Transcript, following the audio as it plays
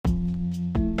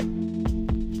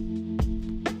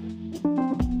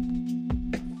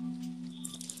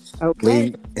Okay.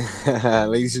 Lady,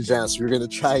 ladies and gents, we're gonna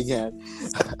try again.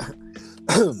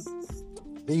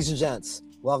 Ladies and gents,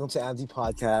 welcome to Andy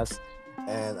Podcast,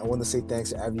 and I want to say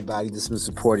thanks to everybody that's been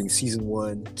supporting season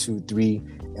 1, 2, 3,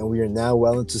 and we are now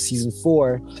well into season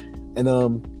 4. And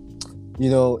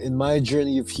in my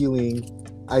journey of healing,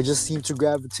 I just seem to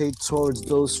gravitate towards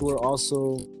those who are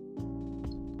also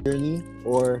journey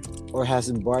or has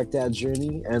embarked that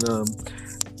journey. And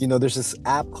there's this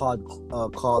app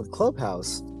called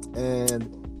Clubhouse,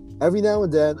 and every now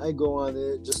and then I go on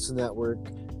it just to network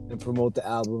and promote the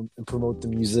album and promote the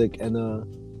music. And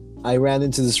I ran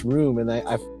into this room, and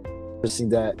I seen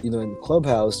that in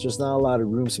Clubhouse there's not a lot of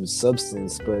rooms with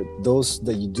substance, but those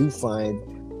that you do find,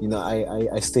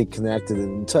 I stay connected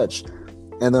and in touch.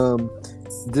 And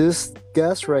this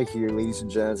guest right here, ladies and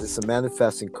gents, is a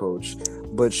manifesting coach,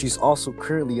 but she's also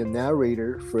currently a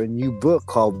narrator for a new book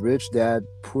called Rich Dad,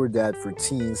 Poor Dad for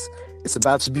Teens. It's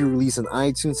about to be released on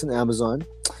iTunes and Amazon.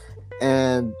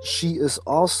 And she is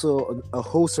also a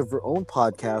host of her own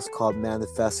podcast called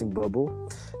Manifesting Bubble.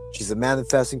 She's a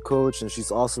manifesting coach, and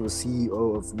she's also a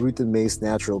CEO of Ruth and Mace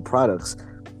Natural Products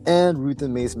and Ruth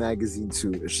and Mace Magazine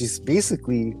too. She's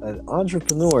basically an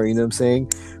entrepreneur, you know what I'm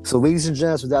saying? So ladies and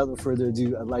gents, without no further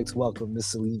ado, I'd like to welcome Miss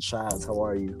Celin Childs. How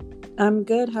are you? I'm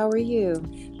good. How are you?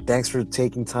 Thanks for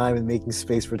taking time and making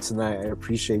space for tonight. I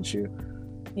appreciate you.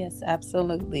 Yes,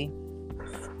 absolutely.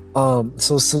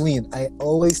 So Celin, I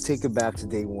always take it back to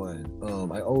day one.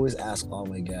 I always ask all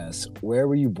my guests, where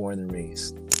were you born and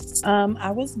raised?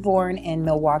 I was born in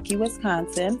Milwaukee,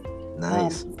 Wisconsin.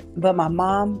 Nice. But my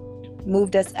mom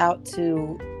moved us out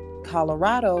to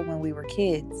Colorado when we were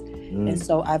kids. And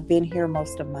so I've been here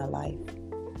most of my life.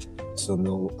 So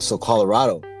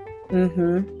Colorado.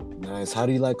 Mm-hmm. Nice. How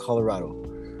do you like Colorado?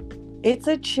 It's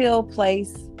a chill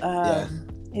place. Yeah.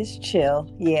 It's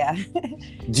chill. Yeah.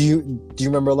 Do you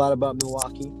remember a lot about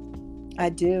Milwaukee? I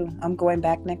do. I'm going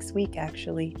back next week,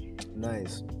 actually.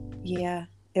 Nice. Yeah.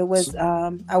 It was,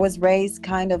 I was raised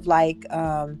kind of like,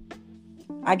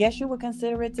 I guess you would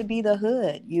consider it to be the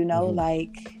hood,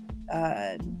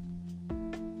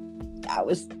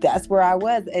 that's where I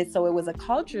was. And so it was a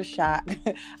culture shock.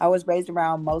 I was raised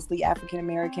around mostly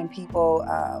African-American people,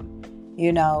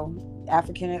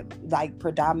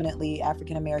 predominantly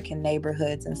African-American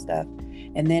neighborhoods and stuff.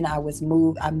 And then I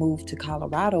moved to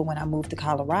Colorado. When I moved to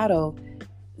Colorado,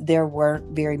 there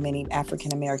weren't very many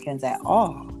African-Americans at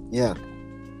all. Yeah.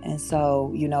 And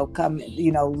so,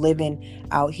 living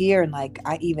out here, and like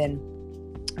I even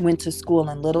went to school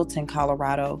in Littleton,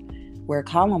 Colorado, where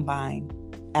Columbine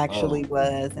actually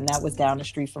was, and that was down the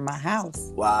street from my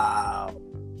house. Wow.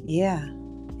 Yeah.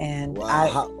 And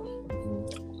wow.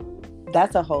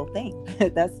 That's a whole thing.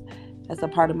 That's a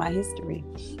part of my history.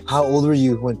 How old were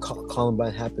you when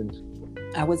Columbine happened?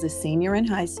 I was a senior in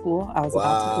high school. I was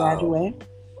about to graduate.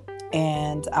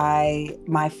 And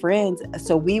my friends,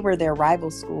 so we were their rival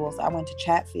schools. I went to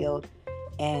Chatfield,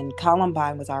 and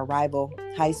Columbine was our rival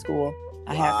high school.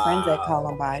 I had friends at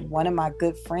Columbine. One of my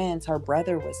good friends, her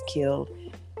brother was killed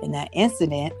in that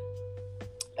incident,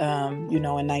 in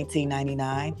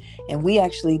 1999. And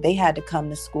they had to come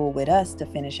to school with us to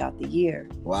finish out the year.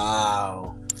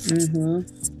 Wow. Mm-hmm.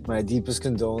 My deepest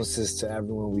condolences to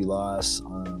everyone we lost.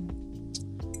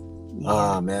 Yeah.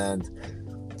 Oh, man.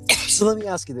 So let me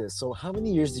ask you this. So how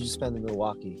many years did you spend in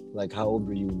Milwaukee? Like, how old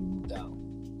were you when you moved out?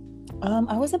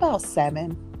 I was about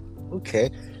 7. Okay.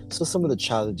 So some of the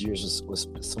childhood years was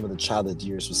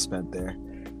spent there.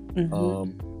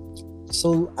 Mm-hmm.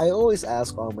 So I always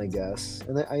ask all my guests,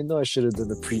 and I know I should have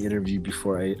done a pre-interview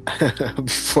before I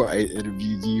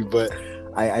interviewed you, but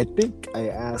I think I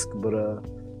asked, but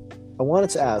I wanted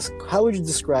to ask, how would you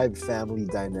describe family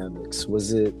dynamics?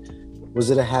 Was it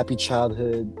a happy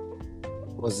childhood?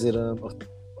 Was it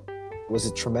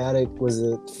traumatic? Was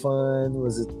it fun?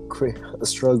 Was it a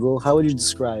struggle? How would you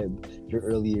describe your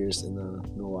early years in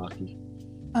Milwaukee?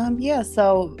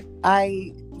 So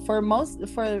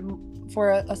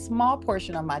for a small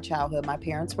portion of my childhood, my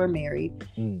parents were married,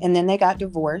 and then they got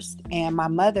divorced. And my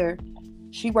mother,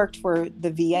 she worked for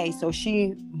the VA, so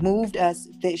she moved us.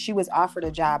 She was offered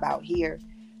a job out here.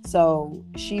 So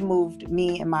she moved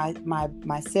me and my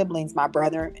siblings, my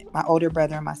older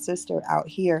brother and my sister out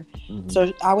here. Mm-hmm.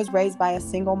 So I was raised by a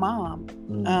single mom.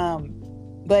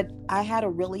 Mm-hmm. But I had a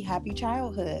really happy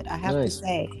childhood, I have to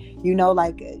say.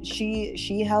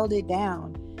 She held it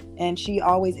down, and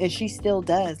she still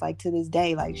does, like to this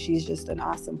day. Like, she's just an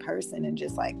awesome person, and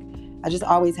just like I just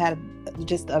always had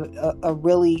a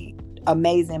really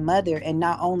amazing mother. And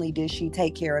not only did she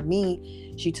take care of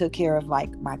me, she took care of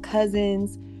like my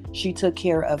cousins. She took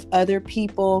care of other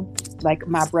people, like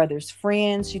my brother's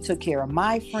friends. She took care of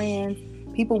my friends.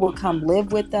 People would come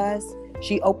live with us.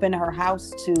 She opened her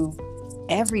house to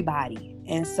everybody.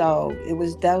 And so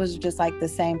that was just like the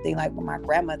same thing. Like with my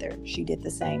grandmother, she did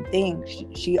the same thing.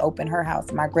 She opened her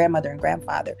house. My grandmother and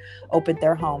grandfather opened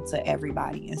their home to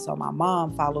everybody. And so my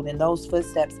mom followed in those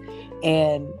footsteps.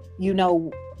 And,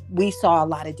 we saw a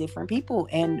lot of different people,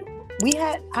 and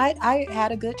I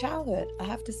had a good childhood, I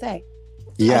have to say.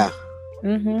 Yeah.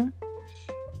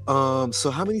 Mm-hmm.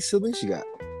 So how many siblings you got?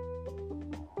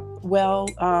 Well,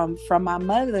 from my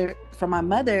mother,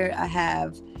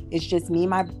 it's just me,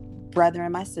 my brother,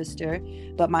 and my sister.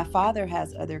 But my father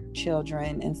has other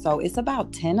children, and so it's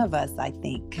about 10 of us, I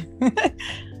think.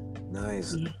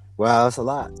 Nice. Wow, that's a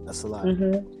lot.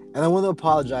 Mm-hmm. And I want to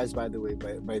apologize, by the way,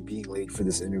 by being late for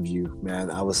this interview,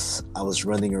 man. I was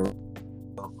running around.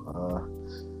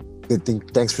 Good thing.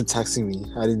 Thanks for texting me.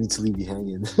 I didn't need to leave you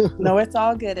hanging. No, it's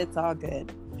all good. It's all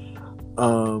good.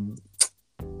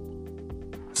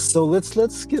 So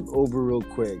let's skip over real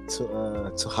quick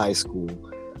to high school.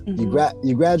 Mm-hmm.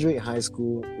 You graduate high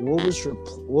school. What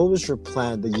was your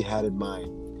plan that you had in mind,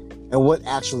 and what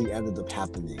actually ended up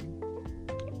happening?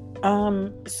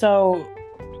 So,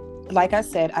 like I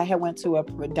said, I had went to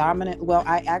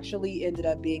I actually ended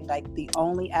up being like the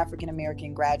only African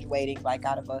American graduating, like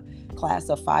out of a class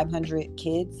of 500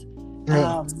 kids.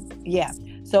 Yeah.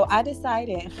 So I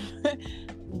decided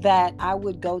that I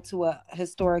would go to a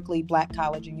historically Black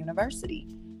college and university.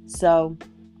 So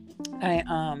I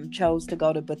chose to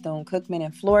go to Bethune-Cookman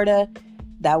in Florida.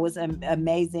 That was an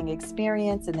amazing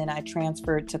experience. And then I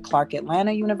transferred to Clark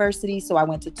Atlanta University. So I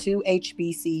went to 2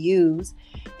 HBCUs,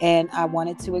 and I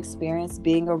wanted to experience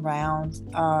being around,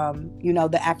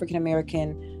 the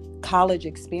African-American college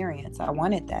experience. I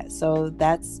wanted that. So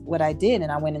that's what I did.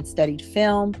 And I went and studied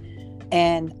film.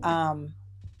 And,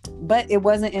 but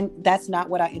that's not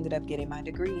what I ended up getting my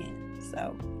degree in.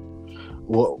 So.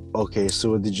 Well, okay. So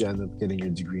what did you end up getting your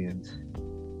degree in?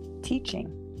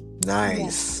 Teaching.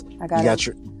 Nice.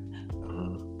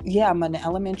 Yeah, I'm an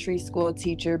elementary school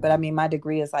teacher, but I mean, my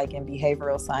degree is like in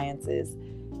behavioral sciences,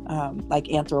 like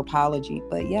anthropology.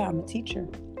 But yeah, I'm a teacher.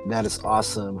 That is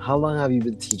awesome. How long have you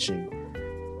been teaching?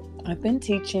 I've been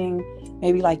teaching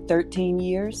maybe like 13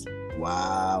 years.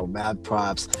 Wow, mad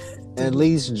props. And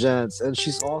ladies and gents, and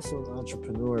she's also an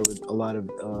entrepreneur with a lot of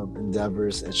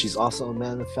endeavors, and she's also a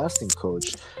manifesting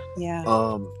coach. Yeah.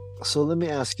 So let me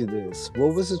ask you this.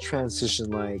 What was the transition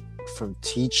like from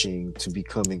teaching to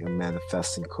becoming a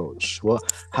manifesting coach? Well,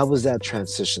 how was that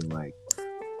transition like?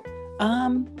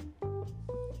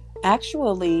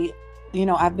 Actually,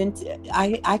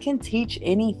 I can teach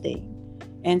anything.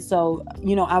 And so,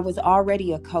 I was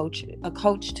already a coach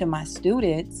to my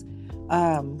students.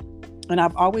 And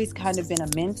I've always kind of been a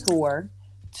mentor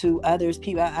to others.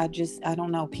 People, I don't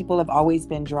know. People have always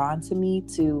been drawn to me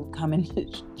to come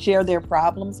and share their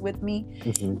problems with me.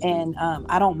 Mm-hmm. And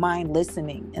I don't mind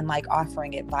listening and like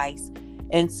offering advice.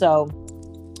 And so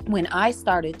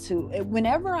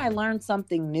whenever I learn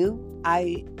something new,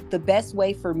 the best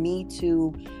way for me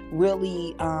to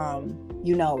really,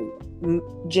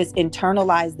 just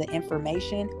internalize the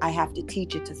information, I have to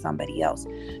teach it to somebody else.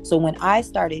 So when I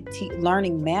started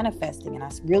learning manifesting, and I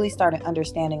really started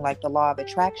understanding like the law of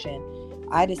attraction,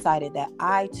 I decided that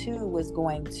I too was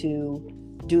going to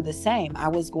do the same. I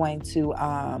was going to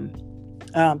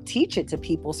teach it to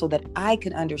people so that I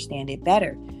could understand it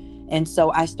better. And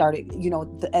so I started,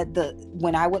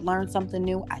 when I would learn something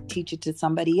new, I teach it to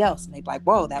somebody else, and they'd be like,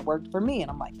 "Whoa, that worked for me,"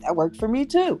 and I'm like, "That worked for me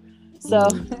too." So.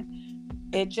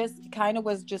 It just kind of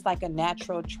was just like a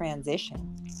natural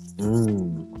transition.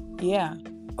 Yeah.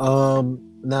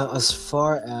 Now, as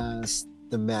far as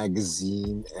the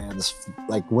magazine, and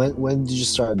like when did you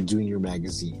start doing your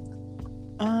magazine?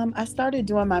 I started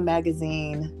doing my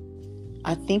magazine,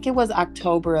 I think it was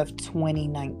October of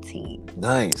 2019.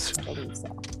 Nice. I believe so.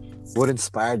 What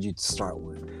inspired you to start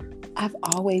one? I've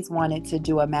always wanted to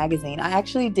do a magazine. I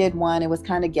actually did one. It was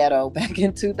kind of ghetto back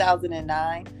in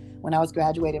 2009. When I was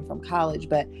graduating from college,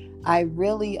 but I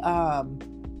really, I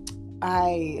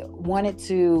wanted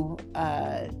to,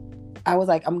 I was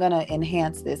like, I'm going to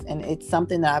enhance this, and it's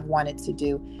something that I've wanted to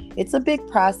do. It's a big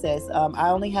process. I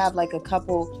only have like a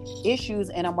couple issues,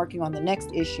 and I'm working on the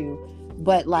next issue,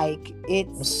 but like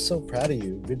I'm so proud of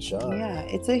you. Good job. Yeah,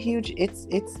 it's a huge, it's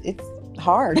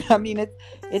hard. I mean,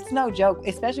 it's no joke,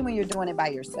 especially when you're doing it by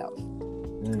yourself.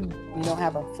 You don't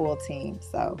have a full team,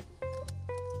 so.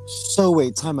 So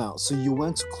wait, time out. So you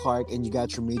went to Clark and you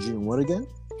got your major in what again?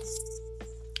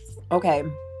 Okay,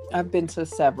 I've been to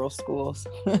several schools.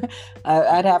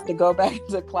 I'd have to go back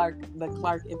to the Clark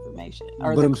information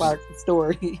or the Clark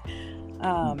story.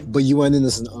 But you went in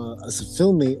as a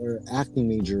film or acting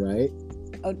major, right?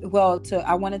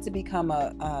 I wanted to become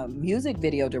a music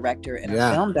video director and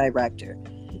a film director,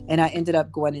 and I ended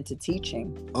up going into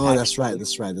teaching. Oh, that's right.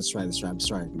 I'm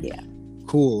sorry. Yeah.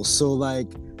 Cool. So, like,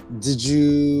 did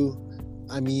you?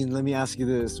 I mean, let me ask you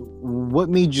this: what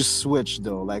made you switch,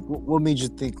 though? Like, what made you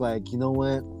think, like, you know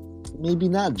what? Maybe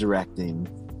not directing.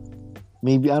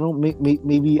 Maybe I don't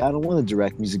maybe I don't want to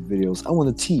direct music videos. I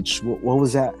want to teach. What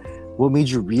was that? What made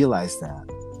you realize that?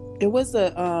 It was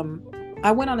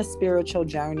I went on a spiritual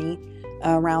journey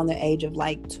around the age of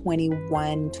like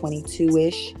 21,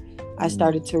 22-ish. I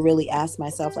started to really ask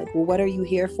myself, like, well, what are you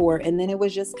here for? And then it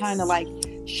was just kind of like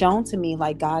shown to me,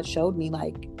 like God showed me,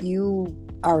 like, you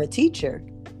are a teacher.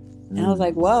 And I was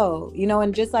like, whoa,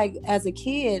 and just like as a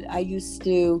kid, I used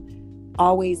to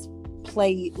always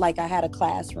play like I had a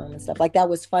classroom and stuff. Like that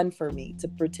was fun for me to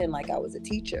pretend like I was a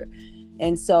teacher.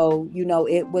 And so,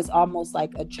 it was almost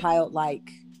like a childlike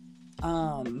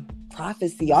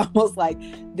prophecy, almost like,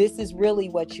 this is really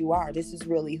what you are. This is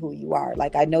really who you are.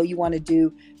 Like, I know you want to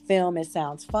do film. It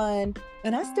sounds fun.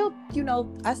 And I still,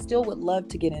 I still would love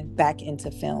to get back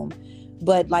into film.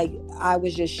 But like, I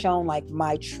was just shown like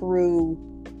my true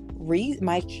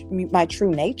my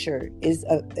true nature is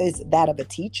that of a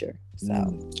teacher. So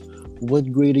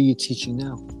what grade are you teaching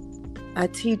now? I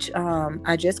teach,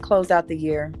 I just closed out the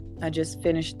year. I just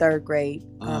finished third grade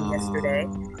yesterday,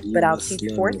 but I'll teach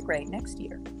fourth grade next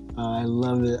year. I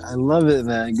love it,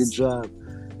 man. Good job.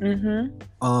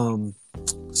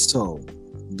 So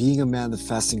being a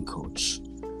manifesting coach,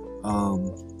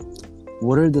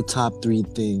 what are the top 3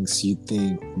 things you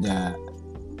think that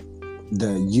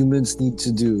humans need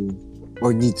to do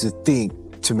or need to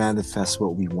think to manifest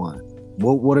what we want?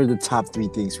 What are the top 3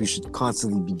 things we should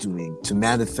constantly be doing to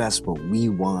manifest what we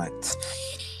want?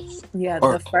 Yeah,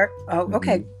 the first. Oh,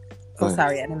 okay. Oh,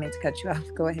 sorry, I didn't mean to cut you off.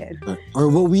 Go ahead. Or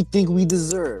what we think we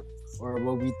deserve, What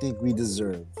do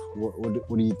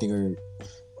you think? Or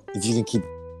if you can keep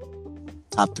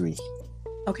top 3.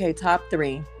 Okay, top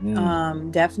 3.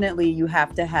 Definitely, you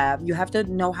have to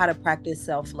know how to practice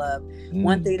self-love.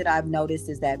 One thing that I've noticed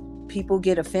is that people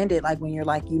get offended, like when you're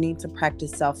like, you need to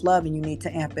practice self-love and you need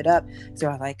to amp it up. So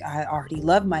I'm like, I already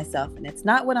love myself, and it's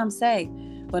not what I'm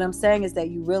saying. What I'm saying is that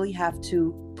you really have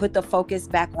to put the focus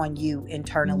back on you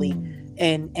internally,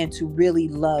 and to really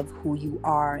love who you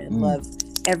are and love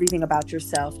everything about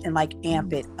yourself, and like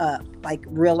amp it up, like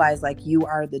realize like you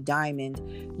are the diamond,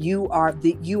 you are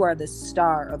the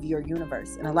star of your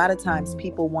universe. And a lot of times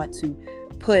people want to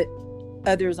put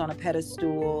others on a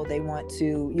pedestal. They want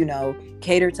to,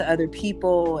 cater to other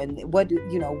people and what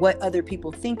other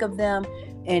people think of them.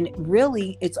 And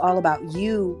really, it's all about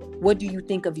you. What do you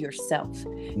think of yourself?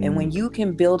 And when you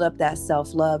can build up that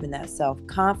self-love and that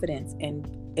self-confidence and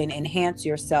enhance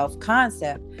your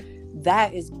self-concept,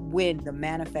 that is when the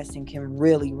manifesting can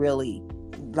really, really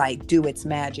like do its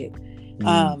magic.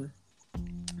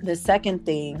 The second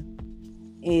thing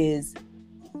is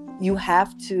you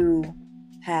have to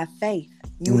have faith.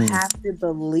 You have to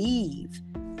believe.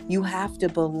 You have to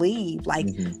believe like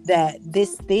that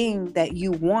this thing that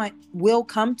you want will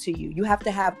come to you. You have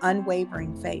to have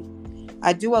unwavering faith.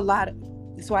 I do a lot of,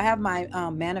 so I have my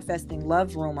manifesting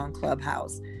love room on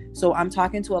Clubhouse. So I'm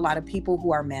talking to a lot of people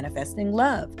who are manifesting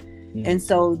love. And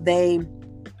so they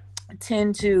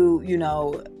tend to,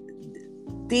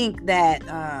 think that,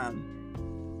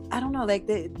 I don't know, like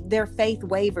their faith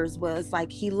wavers. Well, it's like,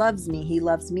 he loves me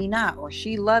not, or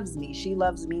she loves me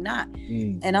not.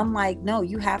 And I'm like, no,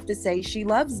 you have to say she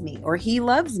loves me or he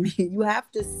loves me. You have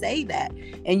to say that,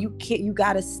 and you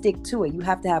got to stick to it. You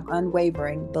have to have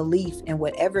unwavering belief in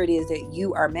whatever it is that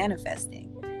you are manifesting.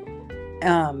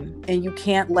 And you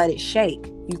can't let it shake.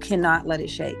 You cannot let it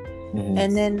shake.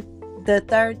 And then the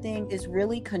third thing is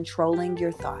really controlling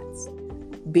your thoughts,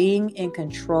 being in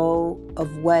control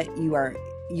of what you are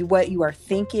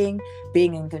thinking,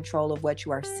 being in control of what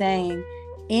you are saying.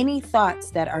 Any thoughts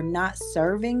that are not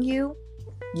serving you,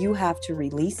 you have to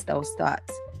release those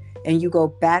thoughts, and you go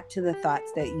back to the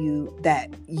thoughts that you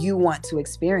want to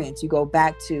experience. You go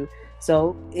back to,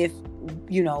 so if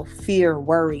fear,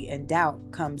 worry, and doubt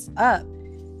comes up,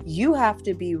 you have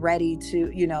to be ready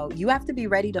to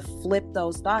flip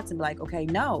those thoughts and be like, okay,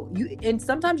 no, and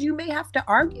sometimes you may have to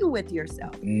argue with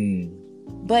yourself.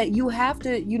 But you have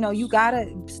to, you got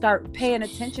to start paying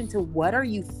attention to, what are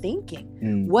you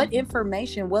thinking? What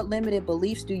information, what limited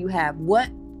beliefs do you have?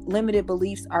 What limited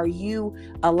beliefs are you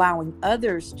allowing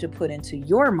others to put into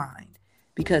your mind?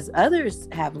 Because others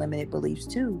have limited beliefs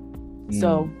too.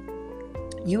 So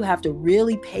you have to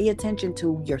really pay attention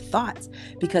to your thoughts,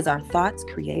 because our thoughts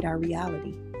create our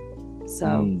reality.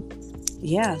 So,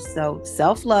 yeah. So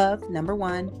self-love, number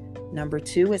 1, Number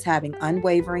 2 is having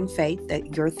unwavering faith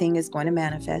that your thing is going to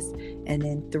manifest. And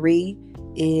then 3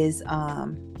 is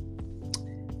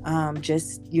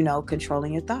just,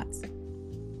 controlling your thoughts.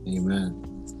 Amen.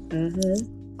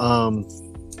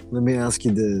 Let me ask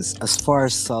you this. As far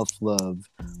as self-love,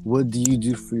 what do you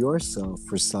do for yourself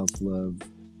for self-love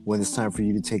when it's time for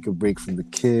you to take a break from the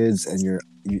kids and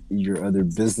your other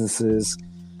businesses?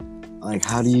 Like,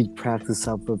 how do you practice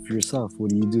self-love for yourself? What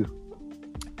do you do?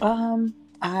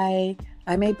 I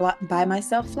may buy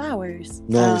myself flowers.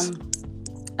 Nice.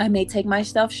 I may take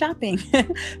myself shopping.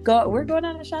 We're going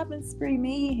on a shopping spree,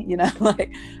 me.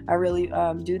 Like I really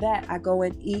do that. I go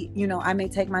and eat. I may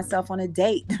take myself on a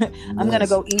date. I'm gonna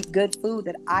go eat good food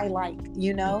that I like.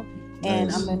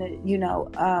 And Nice. I'm gonna,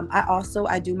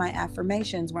 I do my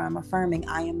affirmations where I'm affirming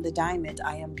I am the diamond,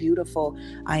 I am beautiful,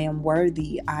 I am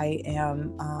worthy, I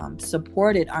am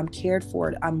supported, I'm cared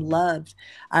for, I'm loved.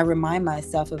 I remind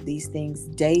myself of these things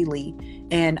daily,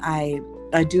 and I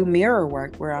do mirror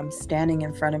work where I'm standing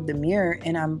in front of the mirror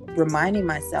and I'm reminding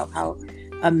myself how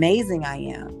amazing I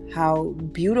am, how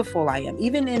beautiful I am,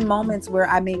 even in moments where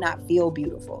I may not feel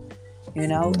beautiful.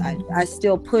 I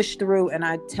still push through, and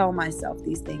I tell myself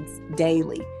these things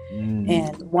daily.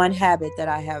 And one habit that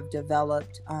I have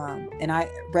developed, and I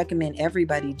recommend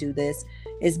everybody do this,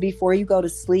 is before you go to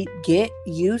sleep, get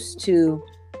used to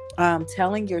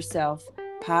telling yourself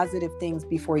positive things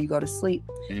before you go to sleep.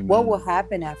 Amen. What will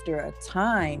happen after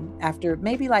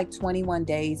maybe like 21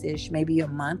 days ish, maybe a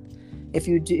month, if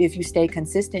you stay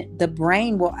consistent, the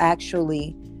brain will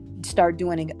actually start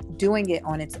doing it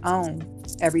on its own.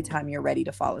 Every time you're ready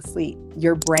to fall asleep,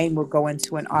 your brain will go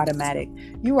into an automatic,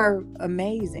 you are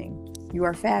amazing, you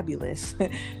are fabulous,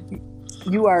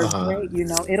 you are great.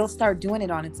 It'll start doing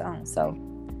it on its own. So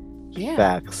yeah.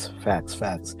 Facts.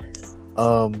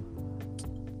 How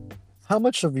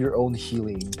much of your own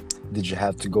healing did you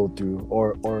have to go through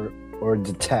or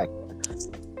detect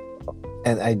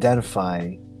and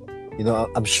identify?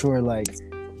 I'm sure like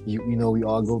we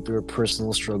all go through our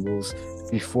personal struggles.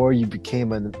 Before you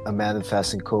became a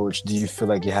manifesting coach, do you feel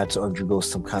like you had to undergo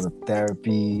some kind of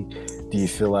therapy? Do you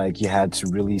feel like you had to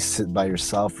really sit by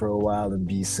yourself for a while and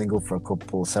be single for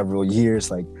several years?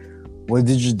 Like, what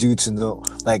did you do to know?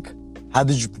 Like, how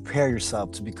did you prepare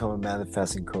yourself to become a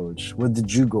manifesting coach? What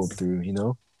did you go through?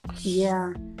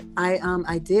 Yeah,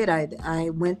 I did. I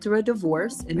went through a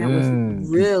divorce, and that was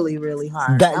really, really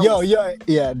hard. That will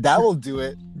do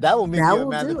it. That will make you a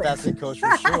manifesting coach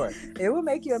for sure. It will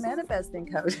make you a manifesting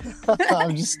coach.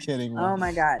 I'm just kidding, man. Oh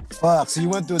my God. Fuck, so you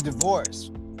went through a divorce?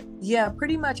 Yeah,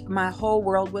 pretty much my whole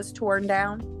world was torn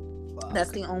down. Fuck. That's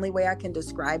the only way I can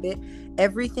describe it.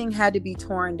 Everything had to be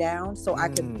torn down so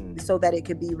that it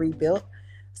could be rebuilt.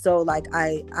 So like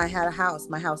I had a house.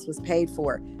 My house was paid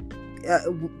for.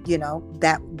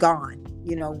 That gone,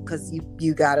 because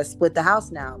you got to split the house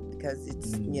now, because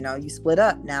it's, you split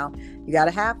up now. You got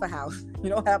to have a house. You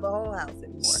don't have a whole house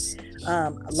anymore.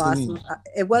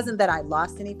 It wasn't that I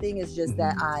lost anything. It's just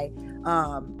that I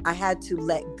had to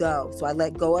let go. So I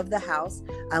let go of the house.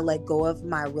 I let go of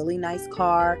my really nice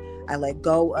car. I let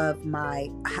go of my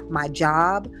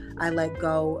job. I let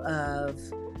go of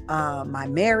my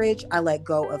marriage. I let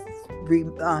go of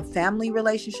family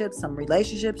relationships, some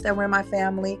relationships that were in my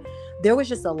family. There was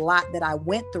just a lot that I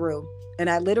went through, and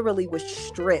I literally was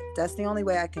stripped. That's the only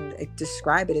way I can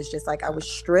describe it. It's just like I was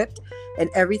stripped and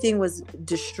everything was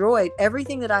destroyed.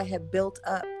 Everything that I had built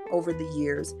up over the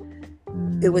years,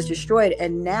 it was destroyed.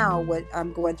 And now what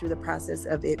I'm going through the process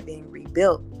of it being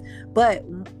rebuilt. But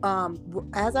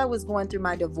as I was going through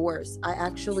my divorce, I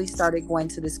actually started going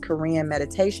to this Korean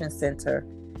meditation center.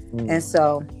 And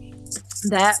so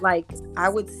that, like, I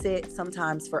would sit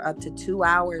sometimes for up to 2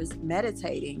 hours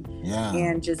meditating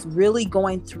and just really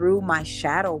going through my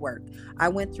shadow work. I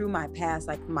went through my past,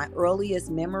 like my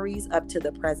earliest memories up to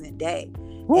the present day.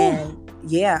 Woo.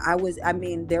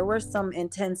 And there were some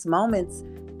intense moments,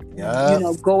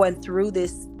 going through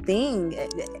this thing.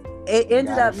 It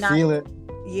ended up not feel it.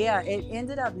 Yeah, it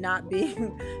ended up not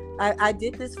being. I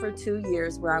did this for 2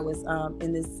 years where I was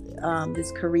in this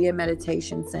Korean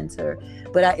meditation center,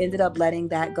 but I ended up letting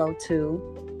that go too.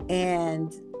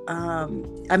 And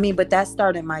but that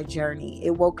started my journey.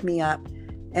 It woke me up.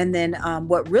 And then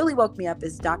what really woke me up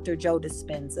is Dr. Joe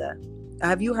Dispenza.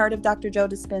 Have you heard of Dr. Joe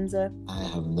Dispenza? I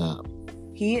have not.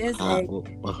 He is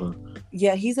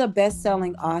Yeah, he's a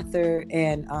best-selling author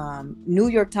and New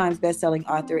York Times best-selling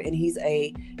author, and he's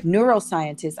a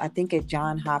neuroscientist, I think at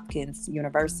Johns Hopkins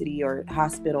University or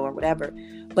hospital or whatever.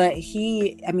 But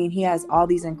he has all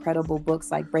these incredible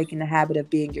books like Breaking the Habit of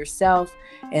Being Yourself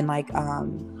and like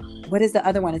what is the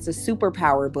other one? It's a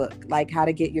superpower book, like how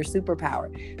to get your superpower.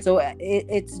 So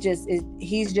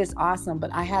he's just awesome.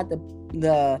 But I had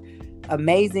the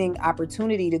amazing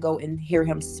opportunity to go and hear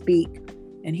him speak.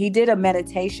 And he did a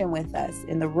meditation with us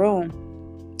in the room.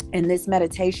 And this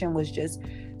meditation was just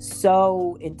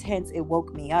so intense. It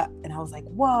woke me up. And I was like,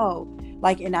 whoa.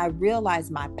 And I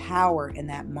realized my power in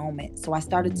that moment. So I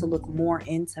started to look more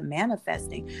into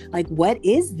manifesting. Like, what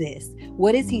is this?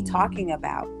 What is he talking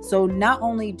about? So not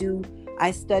only do I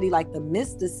study like the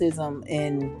mysticism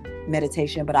in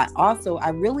meditation, but I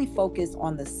really focus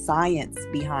on the science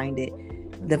behind it,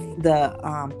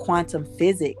 the quantum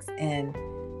physics and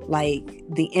like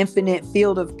the infinite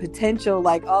field of potential,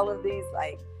 like all of these,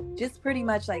 like just pretty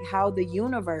much like how the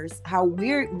universe, how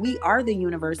we are the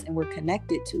universe and we're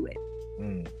connected to it.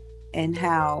 And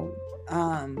how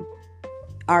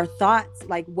our thoughts,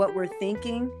 like what we're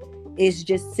thinking is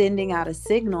just sending out a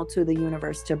signal to the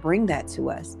universe to bring that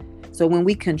to us. So when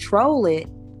we control it,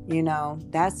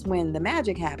 that's when the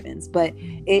magic happens. But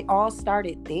it all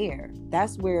started there.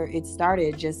 That's where it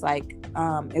started. Just like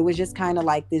it was just kind of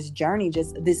like this journey,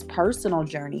 just this personal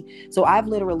journey. So I've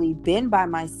literally been by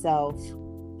myself.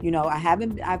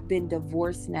 I've been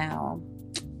divorced now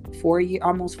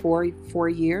almost four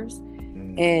years.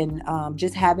 And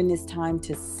just having this time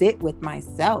to sit with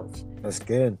myself. That's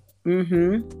good.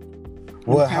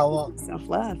 Well, how long?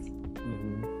 Self-love.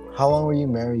 How long were you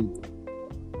married?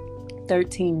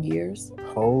 13 years.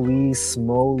 Holy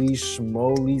smoly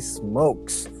schmoly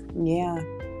smokes. Yeah.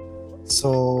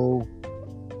 So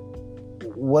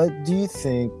what do you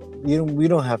think, we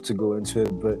don't have to go into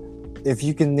it, but if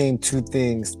you can name two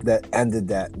things that ended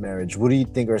that marriage, what do you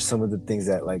think are some of the things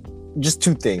that, like, just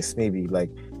two things, maybe, like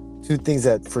two things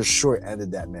that for sure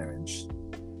ended that marriage?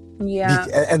 Yeah.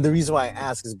 And the reason why I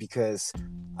ask is because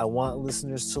I want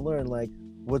listeners to learn, like,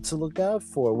 what to look out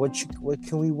for, what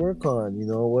can we work on,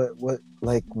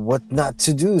 what not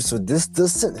to do so this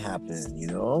doesn't happen,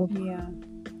 Yeah.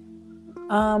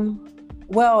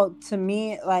 Well, to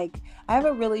me, like, I have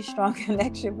a really strong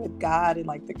connection with God and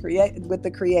like with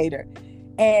the Creator,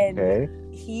 and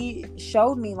he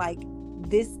showed me like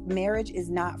this marriage is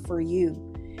not for you.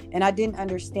 And I didn't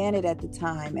understand it at the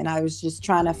time, and I was just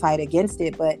trying to fight against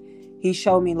it. But he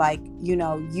showed me, like,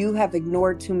 you have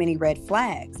ignored too many red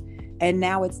flags, and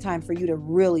now it's time for you to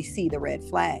really see the red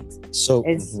flags. So,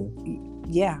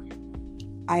 yeah,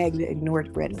 I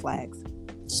ignored red flags.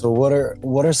 So what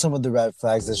are some of the red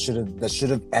flags that should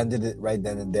have ended it right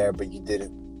then and there, but you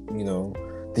didn't,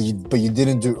 but you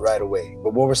didn't do it right away?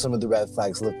 But what were some of the red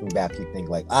flags looking back? You think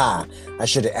like, I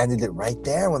should have ended it right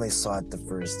there when I saw it the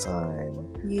first time.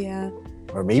 Yeah.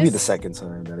 Or maybe the second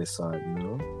time that I saw it,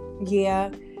 Yeah.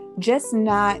 Just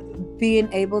not being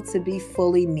able to be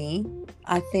fully me.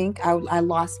 I think I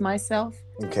lost myself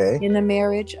in the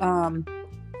marriage.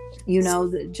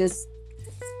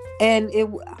 And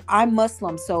I'm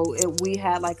Muslim, so we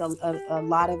had like a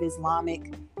lot of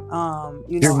Islamic, our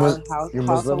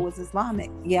household was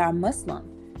Islamic. Yeah, I'm Muslim.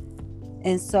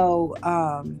 And so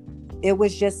it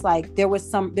was just like there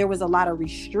was a lot of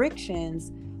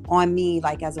restrictions on me,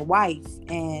 like as a wife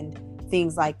and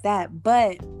things like that.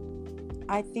 But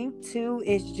I think too,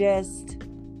 it's just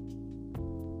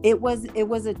it was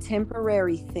a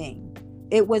temporary thing.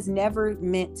 It was never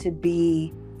meant to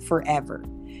be forever.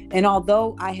 And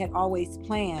although I had always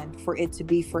planned for it to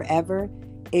be forever,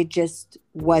 it just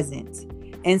wasn't.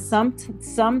 And some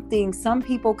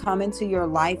people come into your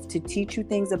life to teach you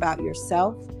things about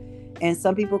yourself. And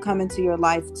some people come into your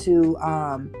life to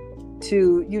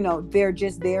they're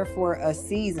just there for a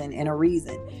season and a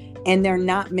reason. And they're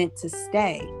not meant to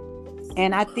stay.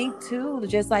 And I think too,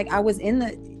 just like I was in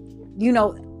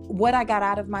what I got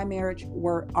out of my marriage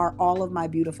are all of my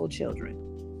beautiful children.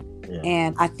 Yeah.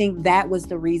 And I think that was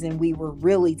the reason we were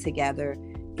really together,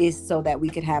 is so that we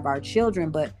could have our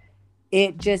children. But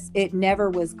it never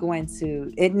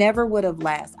would have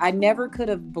lasted. I never could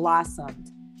have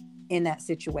blossomed in that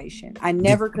situation. I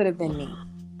never could have been me.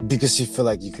 Because you feel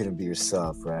like you couldn't be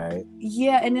yourself, right?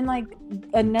 Yeah. And then like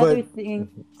another thing.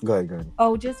 Go ahead.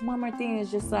 Oh, just one more thing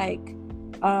is just like,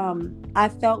 I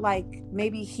felt like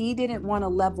maybe he didn't want to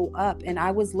level up and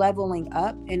I was leveling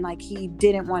up, and like he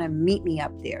didn't want to meet me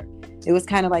up there. It was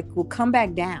kind of like, well, come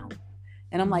back down.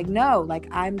 And I'm like, no, like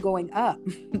I'm going up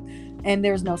and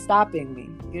there's no stopping me,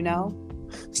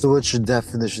 So what's your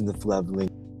definition of leveling?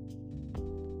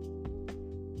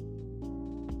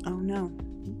 Oh no.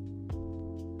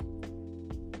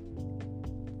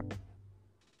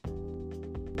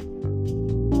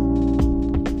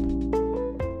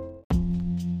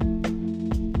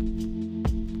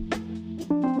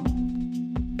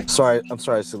 I'm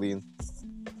sorry, Celin.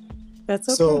 That's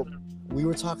okay. So we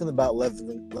were talking about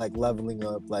leveling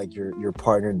up. Like your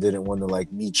partner didn't want to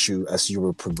like meet you as you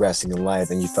were progressing in life,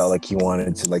 and you felt like he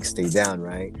wanted to like stay down,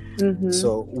 right? Mm-hmm.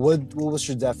 So what was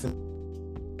your definition?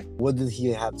 What did he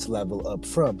have to level up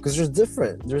from? Because there's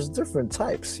different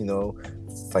types, you know,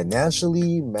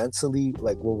 financially, mentally.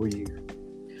 Like, what were you?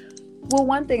 Well,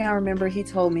 one thing I remember he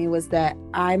told me was that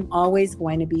I'm always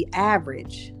going to be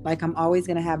average. Like, I'm always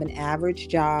going to have an average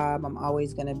job. I'm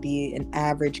always going to be an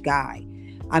average guy.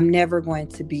 I'm never going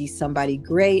to be somebody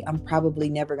great. I'm probably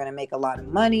never going to make a lot of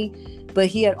money. But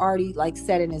he had already like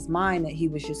set in his mind that he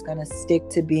was just going to stick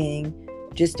to being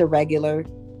just a regular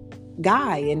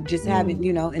guy and just having,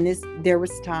 you know, and there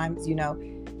was times, you know,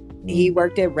 he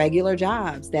worked at regular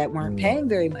jobs that weren't paying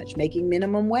very much, making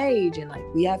minimum wage, and like,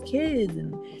 we have kids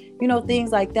and, you know,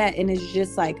 things like that. And it's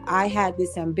just like, I had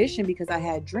this ambition because I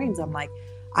had dreams. I'm like,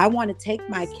 I want to take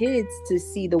my kids to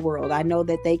see the world. I know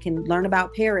that they can learn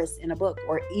about Paris in a book,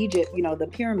 or Egypt, you know, the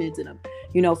pyramids in a,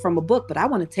 you know, from a book, but I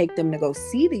want to take them to go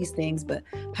see these things. But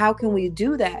how can we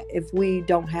do that if we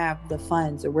don't have the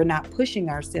funds, or we're not pushing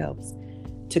ourselves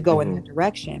to go in that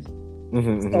direction?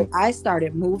 So I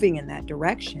started moving in that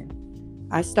direction.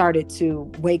 I started to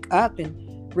wake up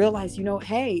and realize, you know,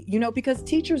 hey, you know, because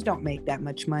teachers don't make that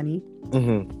much money.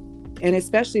 And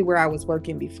especially where I was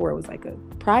working before, it was like a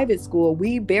private school.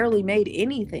 We barely made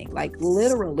anything, like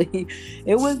literally.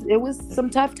 It was some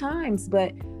tough times,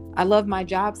 but I love my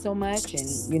job so much.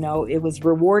 And, you know, it was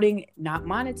rewarding, not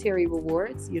monetary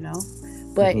rewards, you know,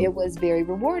 but it was very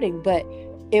rewarding. But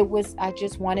I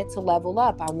just wanted to level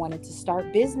up. I wanted to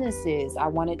start businesses.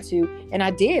 And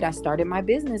I did. I started my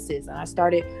businesses and I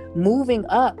started moving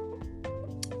up.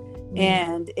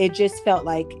 And it just felt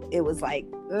like, it was like,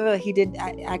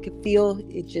 I could feel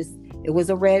it was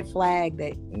a red flag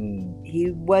that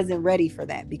he wasn't ready for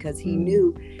that, because he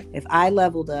knew if I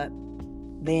leveled up,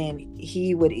 then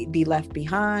he would be left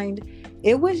behind.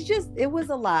 It was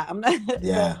a lot. I'm not.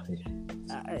 Yeah.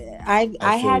 I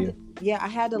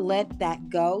had to let that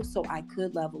go so I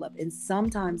could level up. And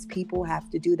sometimes people have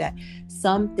to do that.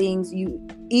 Some things,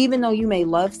 even though you may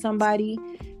love somebody,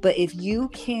 but if you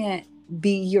can't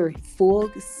be your full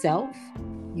self,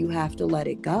 you have to let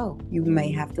it go. You may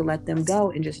have to let them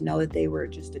go and just know that they were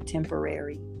just a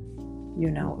temporary, you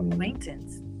know,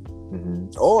 acquaintance.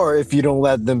 Or if you don't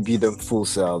let them be their full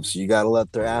selves, you gotta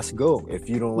let their ass go. If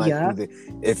you don't like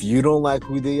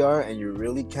who they are, and you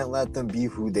really can't let them be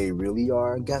who they really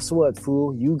are, guess what,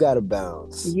 fool? You gotta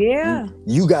bounce. Yeah.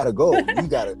 You gotta go. You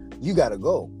gotta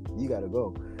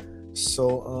go.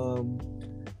 So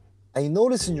I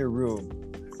noticed in your room,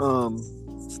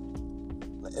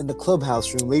 in the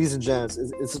clubhouse room, ladies and gents,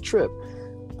 it's a trip.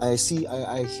 I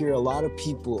hear a lot of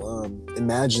people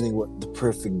imagining what the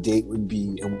perfect date would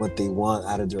be, and what they want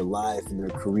out of their life and their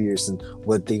careers, and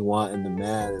what they want in the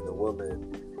man and the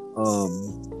woman.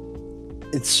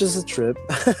 It's just a trip.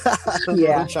 I don't know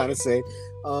what I'm trying to say.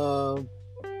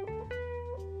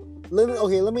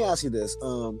 Let me ask you this.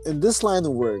 In this line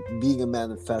of work, being a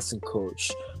manifesting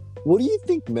coach, what do you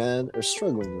think men are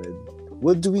struggling with?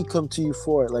 What do we come to you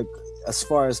for? Like, as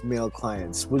far as male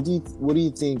clients, what do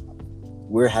you think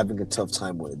we're having a tough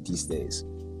time with these days?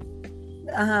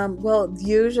 Well,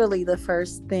 usually the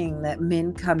first thing that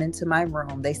men come into my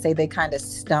room, they say they kind of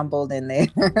stumbled in there.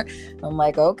 I'm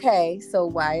like, okay, so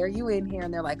why are you in here?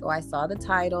 And they're like, oh, I saw the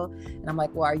title. And I'm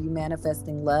like, well, are you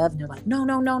manifesting love? And they're like, no,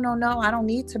 I don't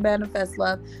need to manifest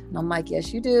love. And I'm like,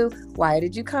 yes, you do. Why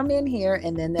did you come in here?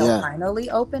 And then they'll finally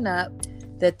open up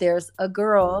that there's a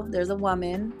girl, there's a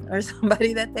woman, or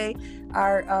somebody that they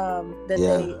are,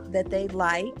 that they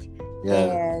like.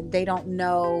 And they don't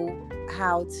know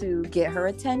how to get her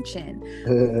attention,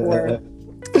 or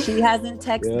she hasn't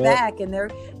texted back, and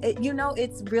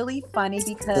it's really funny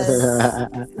because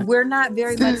we're not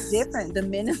very much different. The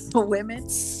men and the women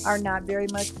are not very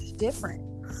much different.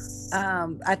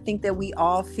 I think that we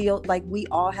all feel like we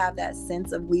all have that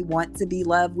sense of, we want to be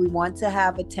loved, we want to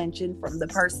have attention from the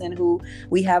person who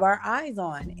we have our eyes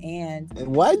on. And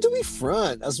why do we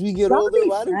front as we get older?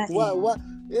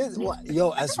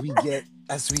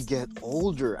 As we get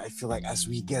older, I feel like as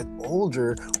we get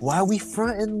older, why are we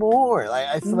fronting more? Like,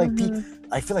 I feel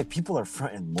like people are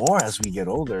fronting more as we get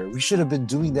older. We should have been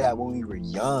doing that when we were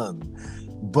young.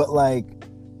 But like,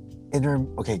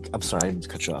 okay, I'm sorry, I didn't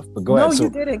cut you off. But go ahead. No, you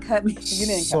didn't cut me. You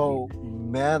didn't. So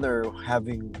men are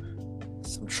having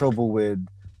some trouble with,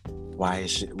 why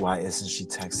isn't she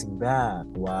texting back?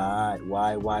 Why?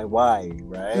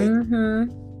 Right?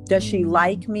 Does she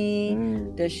like me?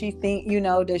 Does she think,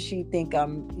 does she think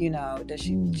I'm, does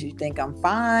she think I'm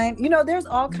fine? There's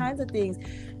all kinds of things.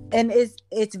 And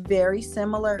it's very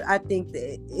similar. I think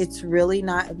that it's really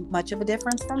not much of a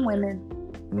difference from women.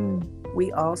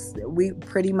 We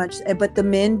pretty much, but the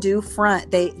men do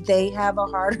front. They have a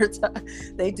harder time.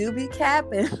 They do be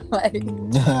capping. Like, I'm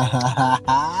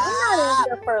not in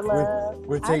here for love.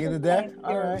 We're taking it there.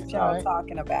 All right, what y'all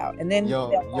talking about, and then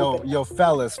yo,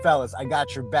 fellas, I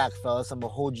got your back, fellas. I'm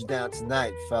gonna hold you down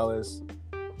tonight, fellas.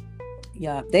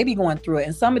 Yeah, they be going through it,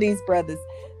 and some of these brothers,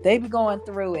 they be going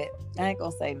through it. I ain't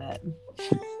gonna say nothing.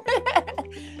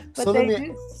 But so they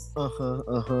do.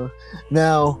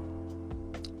 Now,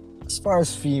 as far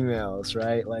as females,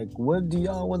 right? Like, what do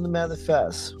y'all want to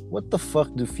manifest? What the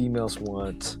fuck do females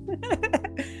want?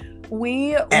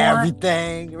 We want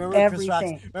everything. Remember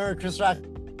everything. Chris Rock?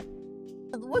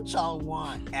 What y'all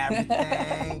want?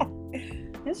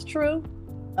 Everything. It's true.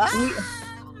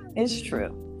 It's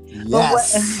true.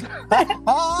 Yes.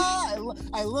 I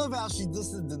love how she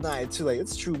doesn't deny it too. Like,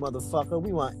 it's true, motherfucker.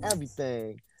 We want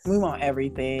everything. We want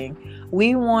everything.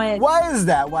 We want. Why is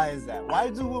that? Why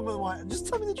do women want? Just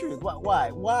tell me the truth.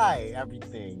 Why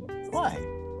everything? Why?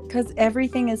 Because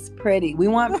everything is pretty. We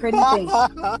want pretty things.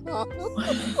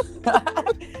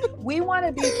 We want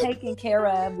to be taken care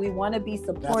of. We want to be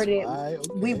supported. Okay.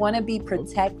 We want to be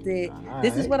protected. Right.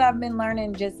 This is what I've been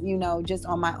learning just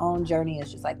on my own journey. It's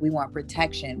just like, we want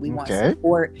protection. We want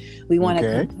support. We want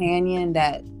a companion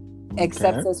that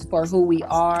accepts us for who we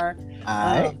are.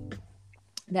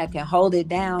 That can hold it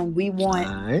down. We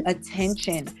want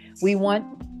attention. We want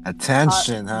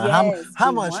attention. Yes, How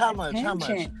much?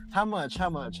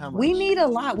 We need a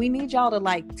lot. We need y'all to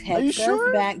like text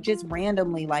us back just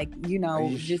randomly, like,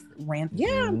 just random. Yeah.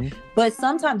 Mm-hmm. But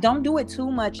sometimes don't do it too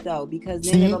much though, because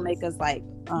then it'll make us like,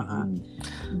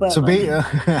 But so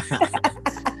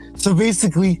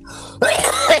basically,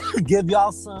 give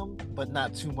y'all some, but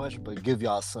not too much. But give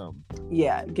y'all some.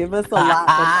 Yeah, give us a lot,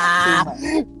 but not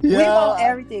too much. Yeah. We want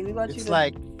everything. We want you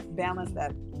to balance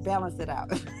it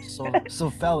out. So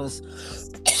fellas,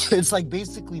 it's like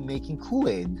basically making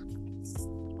Kool-Aid.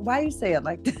 Why you say it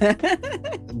like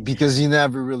that? Because you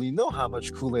never really know how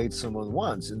much Kool-Aid someone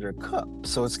wants in their cup.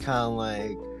 So it's kind of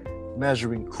like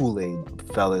measuring Kool-Aid,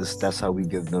 fellas. That's how we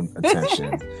give them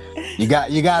attention. You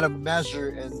got to measure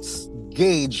and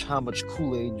gauge how much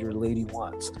Kool-Aid your lady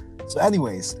wants. So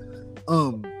anyways,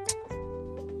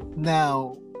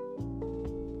 now,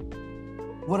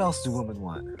 what else do women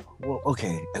want? Well,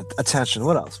 okay, attention.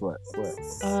 What else? What?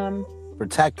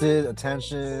 Protected,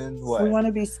 attention. What? We want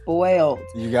to be spoiled.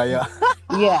 You got yeah.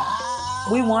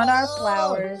 We want our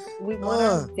flowers. We want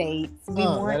our dates.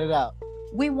 Let it out.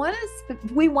 We want to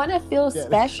feel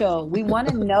special. We want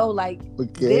to know, like,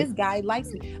 this guy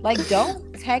likes me. Like,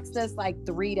 don't text us like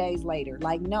 3 days later.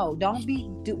 Like, no, don't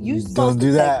do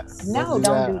that. No,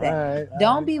 don't do that.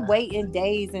 Don't be waiting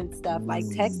days and stuff. Like,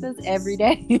 text us every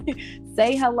day.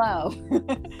 Say hello.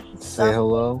 Say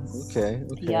hello. Okay.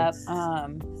 Yep.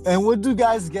 And what do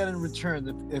guys get in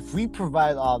return if we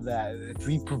provide all that? If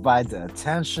we provide the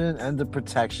attention and the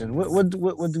protection, what do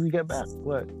we get back?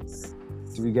 What?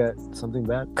 Do we get something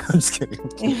back? I'm just kidding.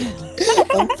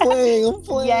 I'm playing.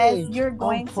 Yes, you're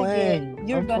going to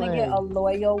get a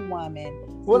loyal woman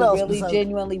who really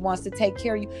genuinely wants to take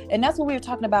care of you. And that's what we were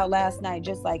talking about last night,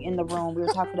 just like in the room. We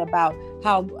were talking about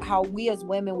how we as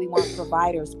women, we want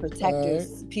providers,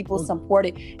 protectors, people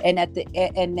supported, and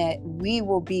that we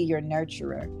will be your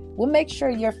nurturer. We'll make sure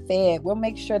you're fed. We'll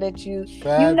make sure that you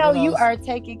are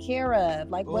taken care of.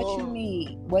 Like what you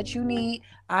need. What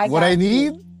I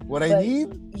need?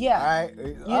 Yeah.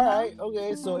 All right.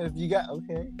 Okay. So if you got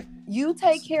you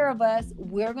take care of us,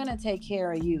 we're gonna take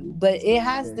care of you. But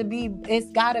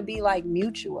it's gotta be like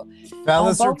mutual.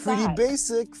 Fellas are pretty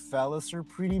basic.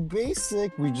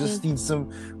 We just need some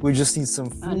food.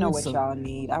 I know what y'all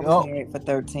need. I was married for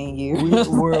 13 years.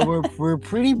 We're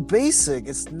pretty basic.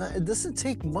 It doesn't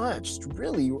take much,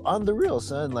 really. On the real,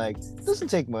 son. Like, it doesn't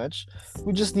take much.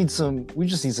 We just need some food. We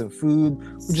just need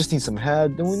some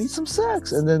head. Then we need some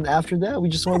sex. And then after that, we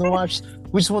just want to watch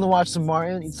some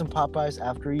Martin, eat some Popeyes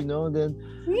after, and then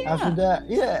after that,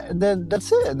 and then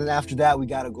that's it. And then after that, we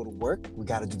got to go to work. We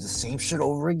got to do the same shit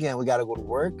over again. We got to go to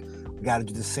work. We got to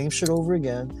do the same shit over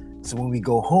again. So when we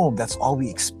go home, that's all we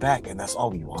expect. And that's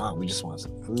all we want. We just want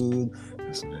some food.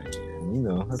 That's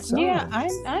all. Yeah,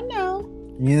 I know.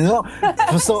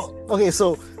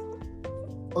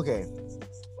 Okay.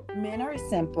 Men are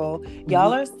simple.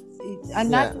 Y'all are,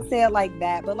 not to say it like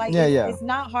that, but like, it's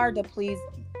not hard to please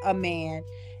a man.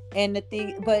 And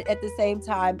but at the same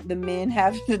time, the men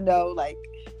have to know like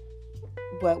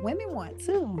what women want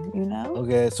too,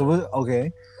 Okay, so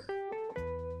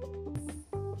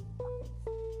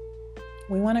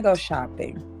we want to go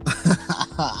shopping.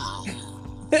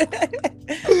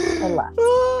 A lot.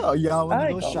 Oh, y'all want to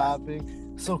I go go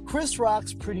shopping? So Chris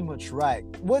Rock's pretty much right.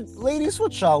 What, ladies?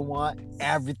 What y'all want?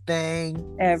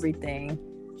 Everything. Everything.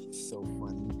 So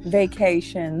funny.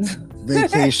 Vacations.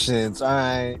 Vacations. All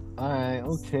right.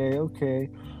 Okay.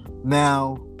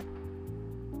 Now,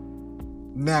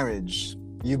 marriage.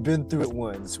 You've been through it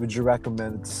once. Would you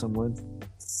recommend it to someone?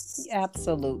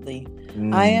 Absolutely.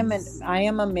 I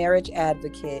am a marriage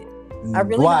advocate. I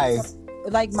really Why?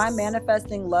 like my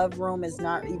manifesting love room is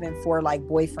not even for like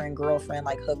boyfriend, girlfriend,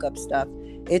 like hookup stuff.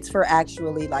 It's for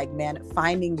actually like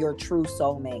finding your true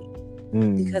soulmate.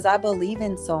 Because I believe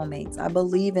in soulmates. I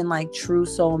believe in like true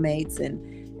soulmates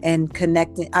and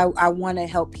connecting. I want to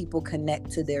help people connect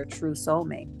to their true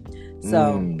soulmate.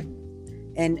 So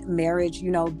and marriage,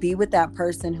 be with that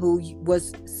person who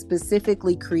was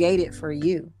specifically created for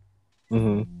you.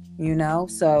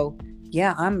 So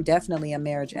yeah, I'm definitely a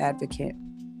marriage advocate.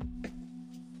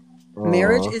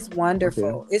 Marriage is wonderful.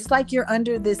 Okay. It's like you're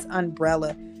under this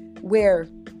umbrella where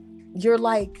you're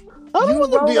like, I don't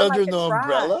want to be under no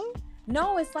umbrella.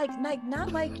 No, it's like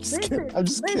not like listen. I'm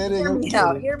just kidding. Hear me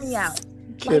out.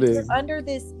 Kidding. Like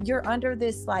you're under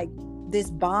this like this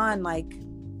bond, like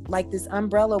this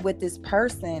umbrella with this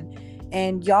person,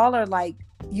 and y'all are like,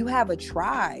 you have a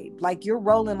tribe. Like you're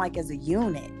rolling like as a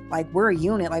unit. Like we're a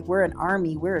unit, like we're an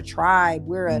army, we're a tribe,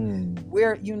 we're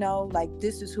like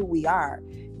this is who we are.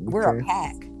 We're a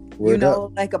pack.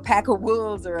 Like a pack of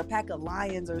wolves or a pack of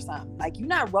lions or something. Like you're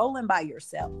not rolling by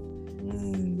yourself.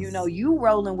 You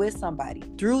rolling with somebody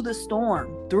through the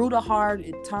storm, through the hard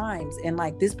times, and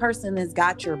like this person has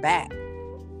got your back.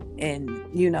 And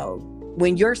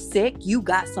when you're sick, you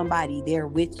got somebody there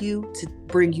with you to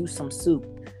bring you some soup.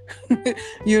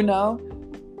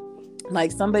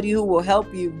 Like somebody who will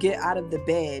help you get out of the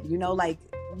bed.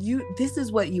 This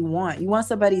is what you want. You want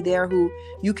somebody there who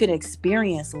you can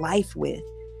experience life with.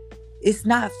 It's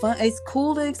not fun. It's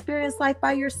cool to experience life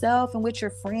by yourself and with your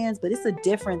friends, but it's a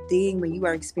different thing when you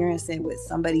are experiencing with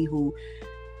somebody who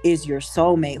is your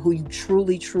soulmate, who you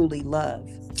truly, truly love.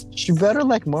 She better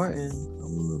like Martin.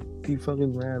 I'm gonna be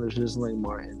fucking mad if she doesn't like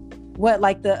Martin. What,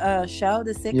 like the show,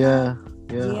 the sitcom? Yeah.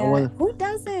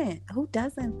 Who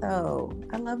doesn't though?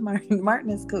 I love Martin. Martin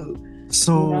is cool.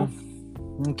 So,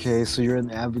 okay, so you're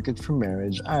an advocate for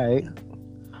marriage. All right.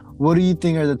 What do you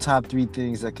think are the top 3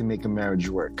 things that can make a marriage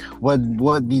work? What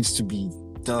needs to be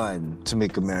done to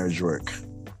make a marriage work?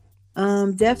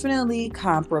 Definitely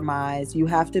compromise. You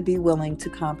have to be willing to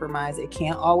compromise. It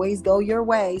can't always go your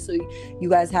way. So you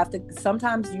guys have to,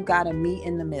 sometimes you got to meet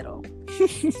in the middle.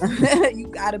 You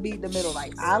got to be in the middle.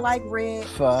 Like, I like red.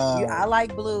 I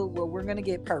like blue. Well, we're going to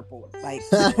get purple. Like,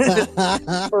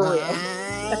 for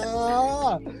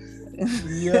real.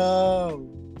 Yo.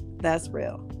 That's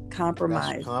real.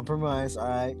 Compromise. All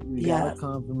right. We gotta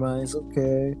compromise.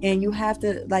 Okay. And you have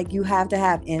to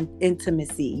have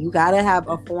intimacy. You gotta have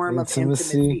a form of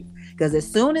intimacy. Because as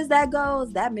soon as that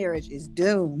goes, that marriage is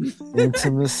doomed.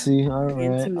 Intimacy. All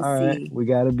right. We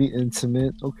gotta be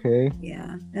intimate. Okay.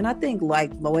 Yeah. And I think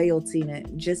like loyalty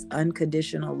and just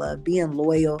unconditional love, being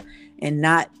loyal and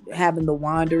not having the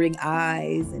wandering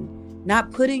eyes and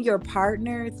not putting your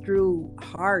partner through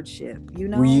hardship.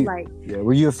 Were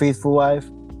you a faithful wife?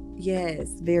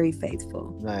 Yes, very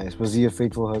faithful. Nice. Was he a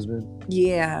faithful husband?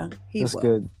 Yeah, he was.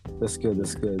 That's good.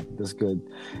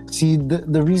 See,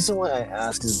 the reason why I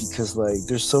ask is because like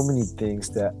there's so many things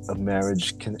that a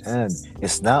marriage can end.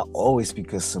 It's not always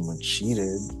because someone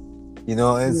cheated. I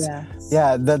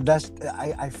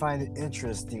find it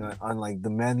interesting on like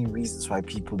the many reasons why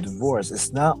people divorce.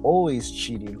 It's not always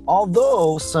cheating,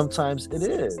 although sometimes it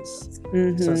is.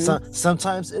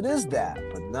 Sometimes it is that,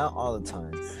 but not all the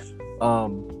time.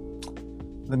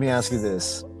 Let me ask you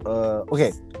this.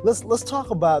 Okay, let's talk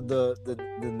about the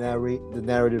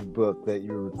narrative book that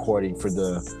you're recording for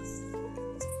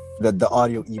the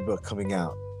audio ebook coming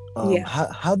out.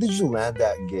 How did you land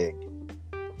that gig?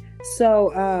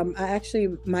 So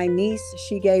my niece,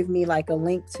 she gave me like a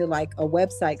link to like a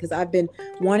website because I've been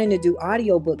wanting to do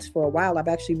audiobooks for a while. I've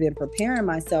actually been preparing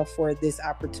myself for this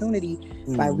opportunity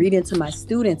by reading to my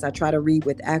students. I try to read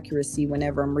with accuracy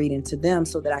whenever I'm reading to them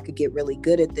so that I could get really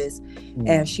good at this.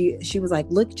 And she was like,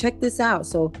 look, check this out.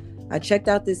 So I checked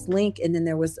out this link and then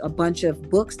there was a bunch of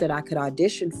books that I could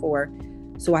audition for.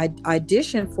 So I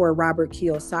auditioned for Robert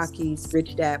Kiyosaki's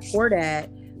Rich Dad, Poor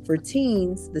Dad, for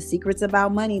teens, the secrets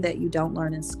about money that you don't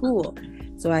learn in school.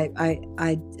 So I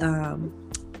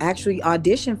actually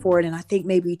auditioned for it, and I think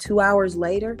maybe 2 hours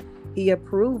later, he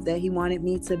approved that he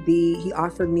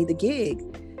offered me the gig.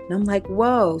 And I'm like,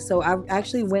 whoa. So I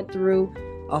actually went through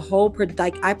a whole,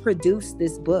 I produced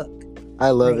this book.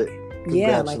 I love it.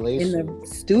 Yeah, like in the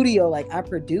studio, like I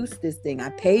produced this thing, I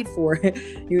paid for it,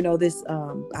 this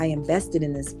I invested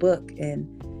in this book, and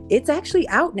it's actually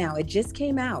out now. It just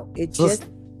came out. It just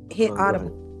hit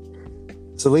Audible.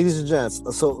 So ladies and gents,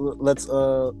 so let's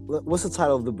what's the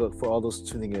title of the book for all those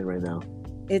tuning in right now?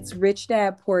 It's Rich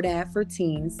Dad Poor Dad for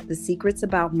Teens: The Secrets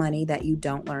About Money That You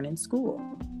Don't Learn in School.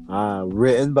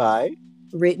 Written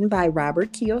by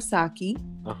Robert Kiyosaki.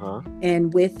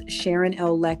 And with Sharon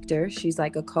L. Lecter. She's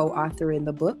like a co-author in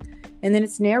the book. And then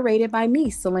it's narrated by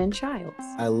me, Celin Childs.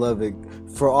 I love it.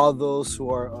 For all those who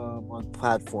are on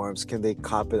platforms, can they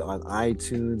cop it on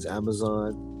iTunes,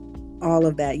 Amazon? All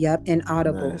of that, yep. And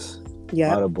Audible. Nice.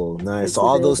 Yep. Audible, nice. So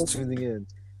all those tuning in.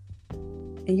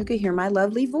 And you can hear my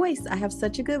lovely voice. I have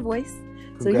such a good voice.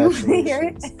 So you can hear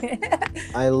it.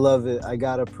 I love it. I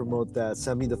gotta promote that.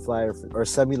 Send me the flyer or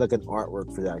send me like an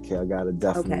artwork for that. Okay, I gotta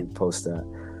definitely post that.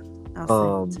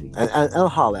 I'll send it to you. And I'll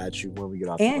holler at you when we get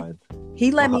off the line.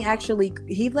 He let me actually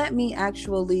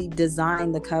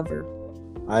design the cover.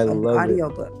 I love the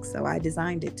audiobook, so I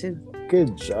designed it too.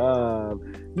 Good job.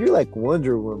 You're like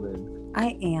Wonder Woman.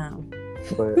 I am.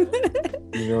 But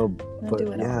you're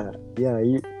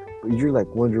like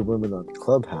Wonder Woman on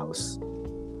Clubhouse.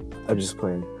 I'm just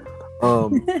playing.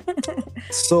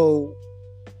 So,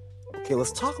 okay,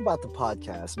 let's talk about the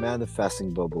podcast,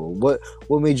 Manifesting Bubble. What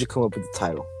made you come up with the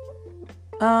title?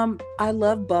 I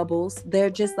love bubbles.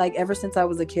 They're just like, ever since I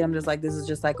was a kid, I'm just like, this is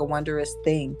just like a wondrous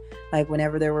thing. Like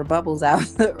whenever there were bubbles out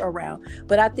around.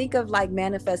 But I think of like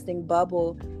manifesting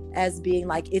bubble as being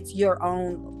like, it's your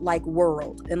own like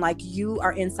world. And like you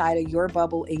are inside of your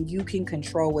bubble and you can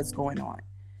control what's going on.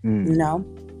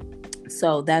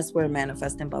 So that's where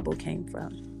manifesting bubble came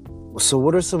from. So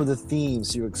what are some of the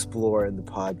themes you explore in the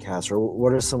podcast, or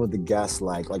what are some of the guests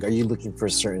like? Like, are you looking for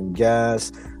certain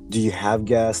guests? Do you have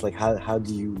guests? Like, how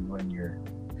do you run your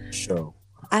show?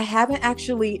 I haven't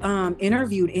actually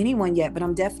interviewed anyone yet, but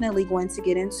I'm definitely going to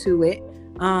get into it.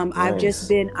 Nice. I've just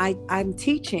been, I'm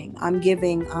teaching, I'm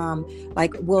giving,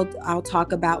 I'll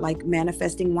talk about like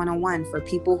manifesting 101 for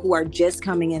people who are just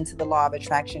coming into the law of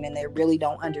attraction and they really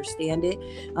don't understand it.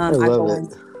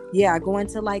 I go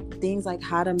into like things like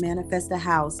how to manifest a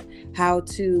house, how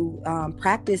to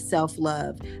practice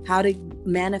self-love, how to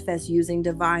manifest using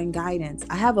divine guidance.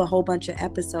 I have a whole bunch of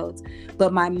episodes,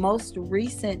 but my most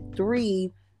recent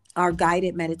 3 are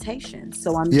guided meditations.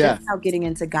 So I'm just now getting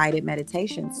into guided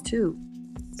meditations too.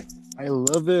 I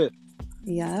love it.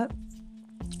 Yep.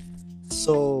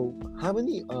 So how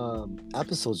many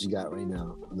episodes you got right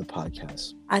now on the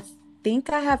podcast? I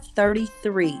think I have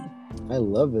 33. I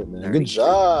love it, man. Good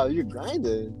job. You're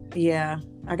grinding. Yeah.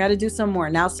 I got to do some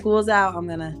more. Now school's out. I'm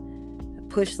going to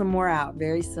push some more out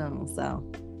very soon. So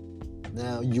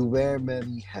now you wear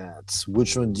many hats.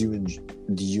 Which one do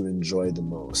you enjoy the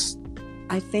most?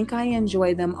 I think I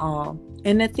enjoy them all.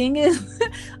 And the thing is,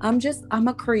 I'm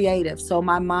a creative. So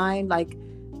my mind, like,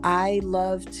 I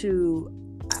love to,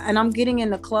 and I'm getting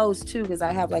into clothes too, because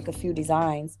I have like a few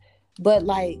designs, but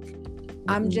like,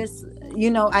 I'm just,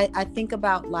 I think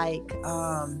about like,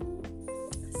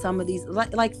 some of these,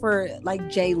 like for like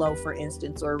J-Lo, for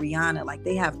instance, or Rihanna, like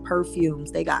they have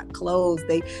perfumes, they got clothes,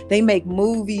 they make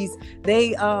movies,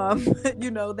 they,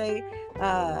 they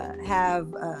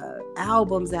have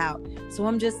albums out. So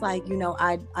I'm just like,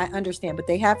 I understand, but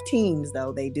they have teams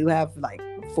though. They do have like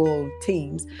full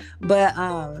teams, but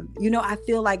I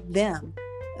feel like them,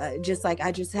 just like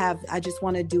I just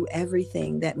want to do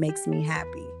everything that makes me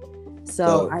happy.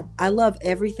 So I love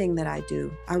everything that I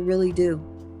do. I really do.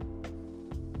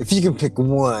 If you can pick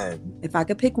one. If I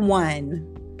could pick one,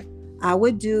 I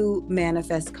would do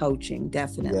manifest coaching,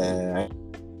 definitely. Yeah.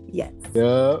 Yes.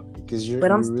 Yeah, because you're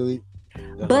really...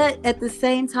 But at the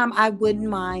same time, I wouldn't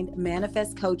mind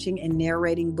manifest coaching and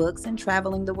narrating books and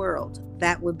traveling the world.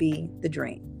 That would be the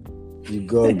dream. You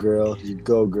go, girl. You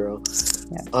go, girl.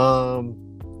 Yeah.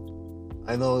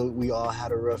 I know we all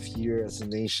had a rough year as a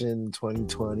nation,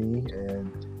 2020,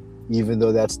 and even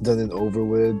though that's done and over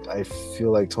with, I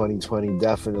feel like 2020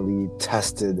 definitely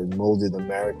tested and molded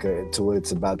America into what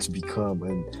it's about to become.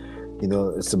 And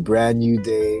it's a brand new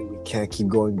day. We can't keep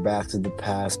going back to the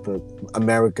past, but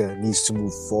America needs to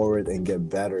move forward and get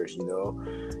better,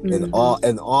 in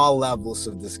all levels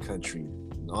of this country.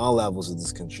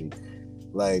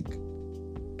 Like,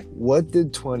 what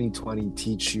did 2020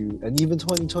 teach you? And even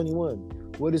 2021,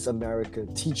 what is America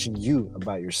teaching you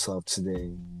about yourself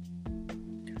today?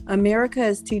 America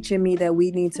is teaching me that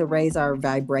we need to raise our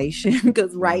vibration,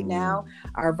 because right now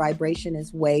our vibration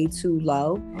is way too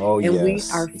low. Oh, and yes. we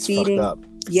are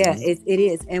Yeah, it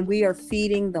is. And we are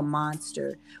feeding the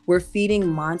monster. We're feeding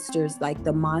monsters, like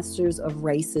the monsters of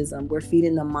racism. We're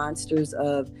feeding the monsters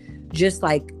of just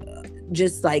like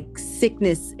just like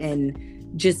sickness and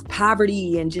just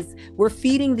poverty, and just we're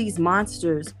feeding these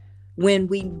monsters when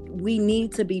we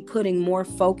need to be putting more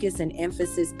focus and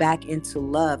emphasis back into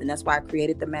love. And that's why I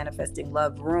created the Manifesting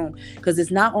Love room, because it's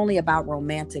not only about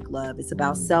romantic love, it's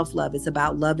about self-love, it's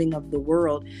about loving of the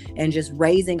world and just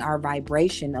raising our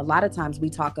vibration. A lot of times we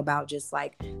talk about just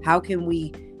like, how can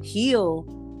we heal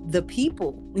the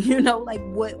people, like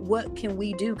what can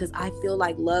we do? Because I feel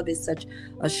like love is such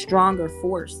a stronger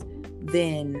force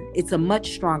than it's a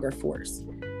much stronger force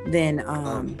than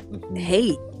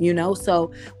hate,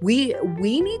 so we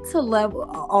need to level,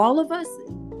 all of us,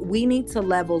 we need to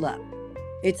level up.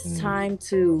 It's time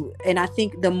to, and I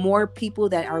think the more people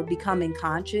that are becoming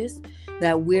conscious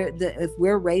that if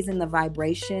we're raising the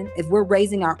vibration, if we're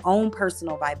raising our own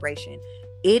personal vibration,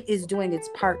 it is doing its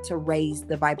part to raise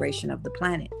the vibration of the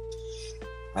planet.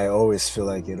 I always feel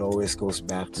like it always goes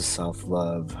back to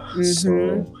self-love.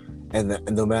 So, and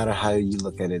no matter how you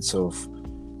look at it, so if,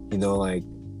 like,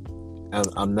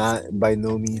 I'm not by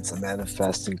no means a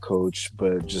manifesting coach,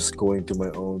 but just going through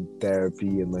my own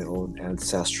therapy and my own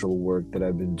ancestral work that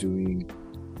I've been doing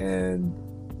and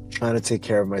trying to take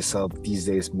care of myself these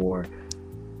days more,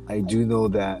 I do know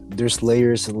that there's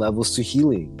layers and levels to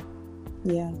healing.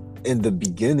 Yeah. In the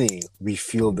beginning, we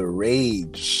feel the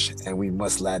rage and we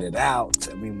must let it out,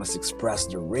 and we must express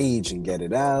the rage and get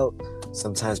it out.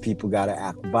 Sometimes people gotta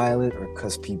act violent or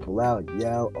cuss people out,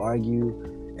 yell, argue.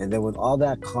 And then when all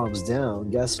that calms down,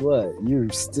 guess what? You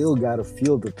still gotta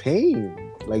feel the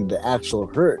pain, like the actual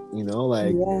hurt,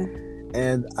 Yeah.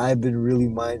 And I've been really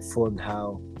mindful in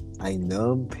how I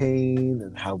numb pain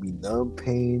and how we numb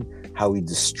pain, how we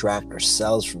distract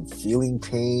ourselves from feeling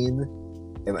pain.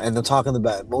 And I'm talking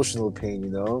about emotional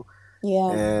pain,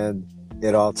 Yeah. And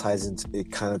it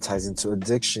kind of ties into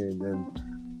addiction. And,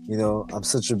 I'm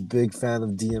such a big fan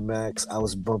of DMX. I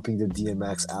was bumping the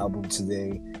DMX album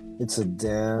today. It's a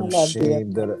damn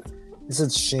shame that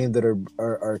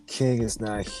our king is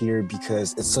not here,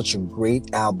 because it's such a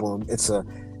great album.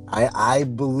 I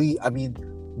believe,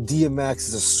 DMX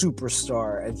is a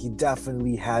superstar and he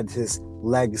definitely had his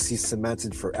legacy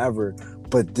cemented forever.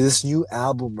 But this new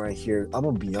album right here, I'm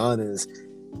gonna be honest,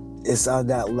 it's on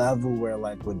that level where,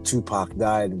 like, when Tupac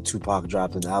died and Tupac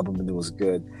dropped an album and it was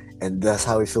good, and that's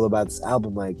how we feel about this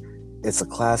album. Like, it's a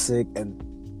classic. And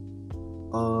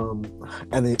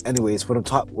anyways, what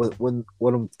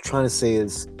I'm trying to say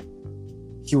is,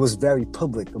 he was very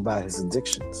public about his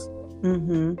addictions.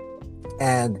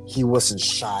 And he wasn't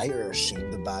shy or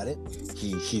ashamed about it.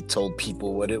 He told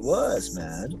people what it was,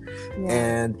 man.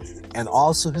 Yeah. And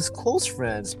also his close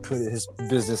friends put his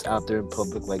business out there in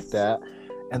public like that.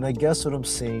 And I guess what I'm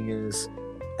saying is,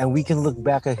 and we can look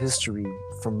back at history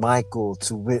from Michael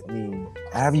to Whitney,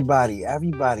 everybody,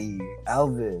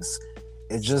 Elvis.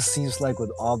 It just seems like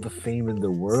with all the fame in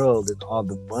the world and all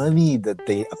the money that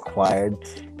they acquired,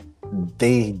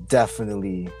 they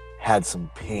definitely had some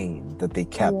pain that they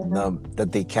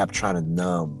kept trying to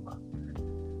numb,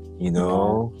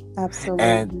 Yeah, absolutely.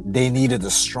 And they needed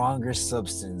a stronger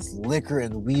substance. Liquor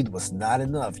and weed was not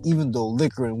enough, even though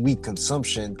liquor and weed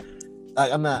consumption,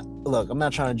 I'm not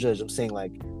trying to judge. I'm saying,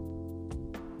 like,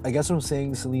 I guess what I'm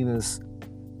saying, Celin, is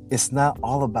it's not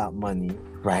all about money,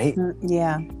 right?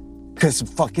 Yeah. Because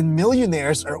fucking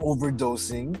millionaires are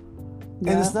overdosing.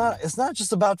 Yeah. And it's not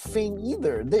just about fame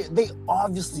either. They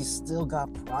obviously still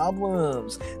got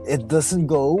problems. It doesn't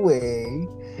go away.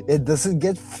 It doesn't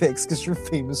get fixed because you're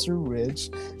famous or rich.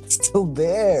 It's still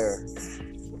there.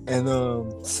 And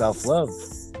self-love.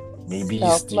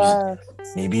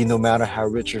 Maybe no matter how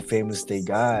rich or famous they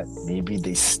got, maybe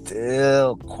they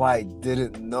still quite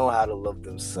didn't know how to love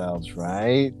themselves,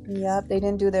 right? Yep, they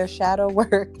didn't do their shadow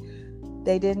work.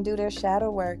 And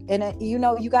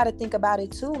you got to think about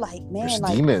it too, like, man, there's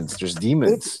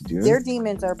demons, dude. Their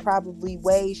demons are probably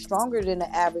way stronger than the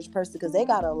average person, because they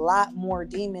got a lot more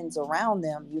demons around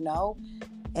them,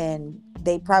 and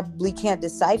they probably can't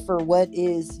decipher what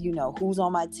is, who's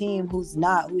on my team, who's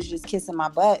not, who's just kissing my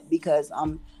butt because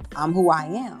I'm who I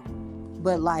am.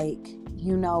 But, like,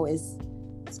 you're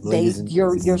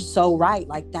so right.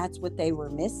 Like, that's what they were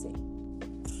missing.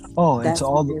 And to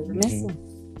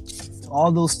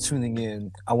all those tuning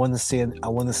in, I want to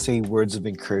say words of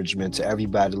encouragement to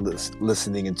everybody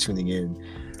listening and tuning in.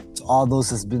 To all those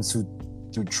that's been through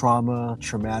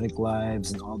traumatic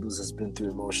lives, and all those that's been through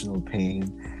emotional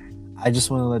pain, I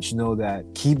just want to let you know that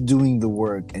keep doing the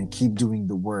work.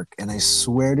 And I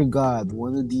swear to God,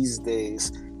 one of these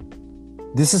days,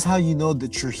 this is how you know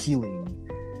that you're healing.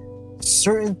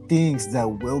 certain things that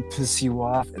will piss you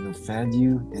off and offend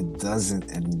you, it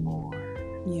doesn't anymore.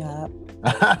 Yeah.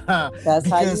 That's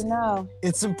how you Because know.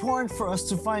 it's important for us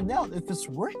to find out if it's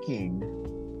working.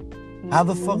 Mm-hmm. How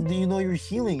the fuck do you know you're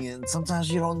healing? And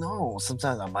sometimes you don't know.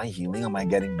 Sometimes, am I healing? Am I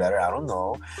getting better? I don't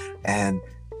know. And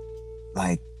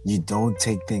like, you don't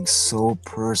take things so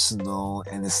personal,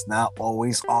 and it's not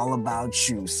always all about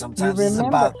you. Sometimes You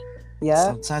remember.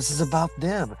 sometimes it's about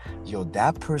them. Yo,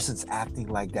 that person's acting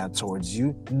like that towards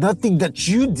you. Nothing that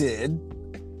you did.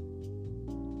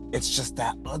 It's just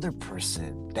that other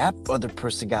person. That other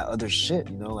person got other shit,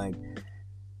 you know, like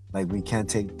we can't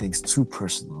take things too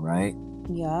personal, right?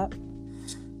 Yeah.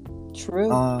 True.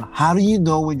 How do you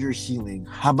know when you're healing?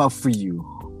 How about for you?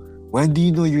 When do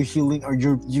you know you're healing, or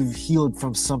you've healed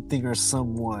from something or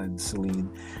someone, Celin?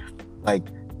 Like,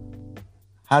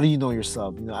 how do you know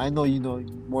yourself? You know, I know you know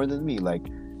more than me. Like,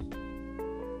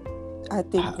 I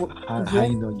think how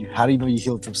you know how do you know you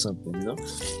healed from something? You know,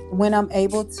 when I'm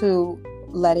able to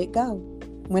let it go,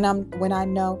 when I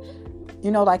know,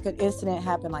 you know, like an incident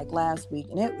happened like last week,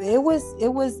 and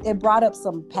it brought up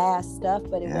some past stuff,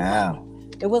 but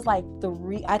it was like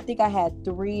I think I had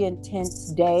 3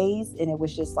 intense days, and it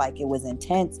was just like, it was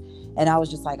intense. And I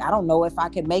was just like, I don't know if I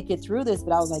could make it through this,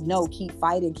 but I was like, no, keep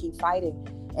fighting.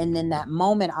 And then that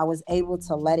moment I was able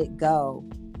to let it go.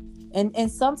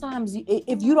 And sometimes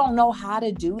if you don't know how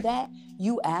to do that,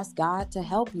 you ask God to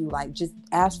help you. Like, just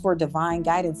ask for divine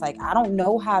guidance. Like, I don't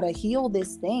know how to heal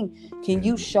this thing. Can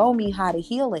you show me how to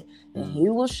heal it? And He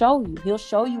will show you. He'll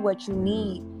show you what you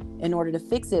need in order to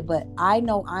fix it. But I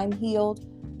know I'm healed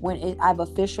when I've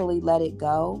officially let it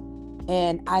go.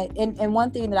 And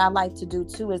one thing that I like to do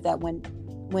too is that when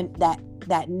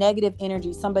that negative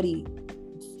energy, somebody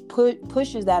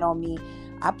pushes that on me,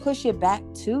 I push it back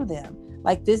to them.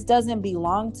 Like, this doesn't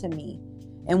belong to me.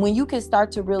 And when you can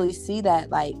start to really see that,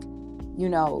 like, you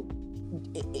know,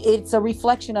 it's a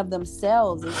reflection of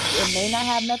themselves. It may not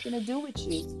have nothing to do with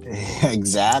you.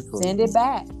 Exactly. Send it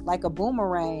back like a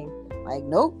boomerang. Like,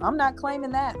 nope, I'm not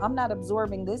claiming that. I'm not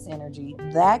absorbing this energy.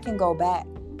 That can go back.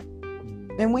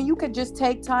 And when you could just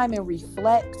take time and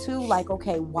reflect too, like,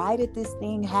 okay, why did this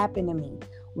thing happen to me?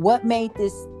 What made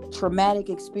this traumatic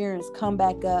experience come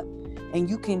back up? And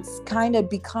you can kind of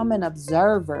become an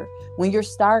observer when you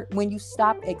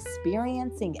stop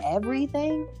experiencing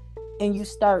everything and you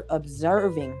start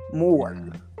observing more.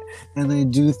 And I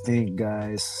do think,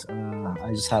 guys,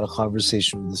 I just had a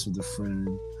conversation with a friend.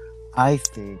 I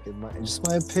think, just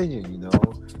my opinion, you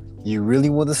know, you really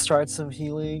want to start some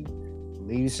healing,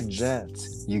 ladies and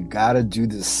gents, you gotta do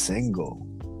this single.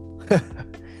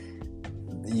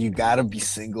 You gotta be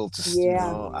single to, you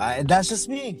know. That's just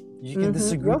me. You can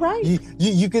disagree. You're right.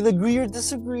 You can agree or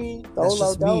disagree. That's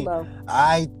just me. Dolo.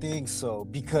 I think so,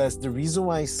 because the reason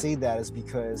why I say that is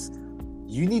because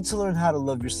you need to learn how to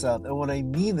love yourself. And what I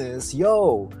mean is,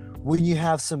 when you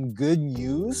have some good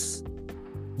news,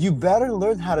 you better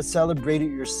learn how to celebrate it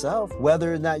yourself,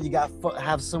 whether or not you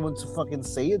have someone to fucking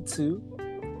say it to,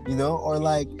 you know, or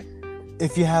like,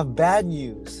 if you have bad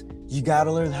news, you got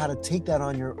to learn how to take that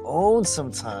on your own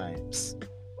sometimes.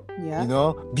 Yeah. You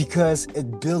know, because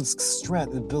it builds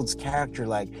strength, it builds character.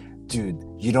 Like, dude,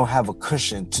 you don't have a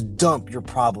cushion to dump your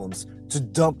problems, to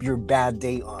dump your bad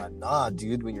day on. Nah,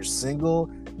 dude, when you're single,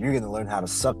 you're going to learn how to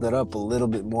suck that up a little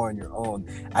bit more on your own.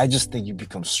 I just think you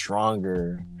become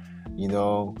stronger, you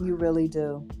know? You really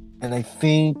do. And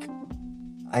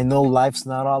I know life's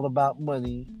not all about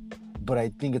money, but I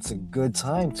think it's a good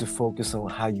time to focus on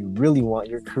how you really want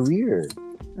your career.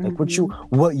 Like, what you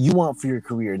want for your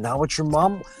career, not what your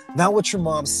mom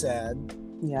said.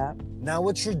 Yeah. Not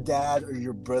what your dad or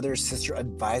your brother or sister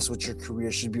advised what your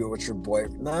career should be, or what your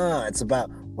boyfriend. Nah, it's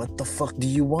about what the fuck do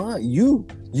you want? You.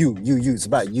 It's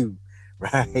about you,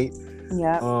 right?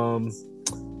 Yeah.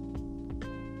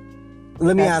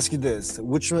 Let me ask you this: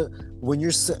 which one, are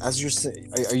you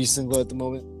single at the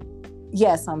moment?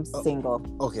 Yes, I'm single.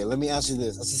 Okay, let me ask you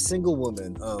this: as a single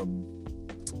woman,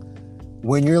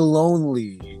 when you're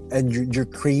lonely and you're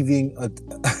craving a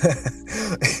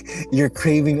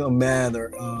man,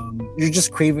 or you're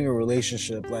just craving a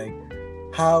relationship, like,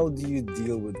 how do you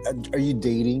deal with? Are you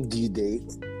dating? Do you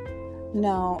date?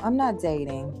 No, I'm not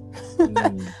dating.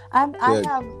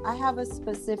 I have a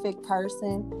specific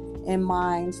person in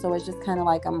mind, so it's just kind of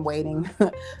like I'm waiting.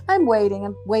 I'm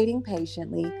waiting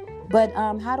patiently. But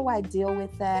how do I deal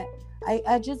with that?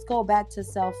 I just go back to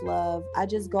self-love. I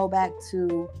just go back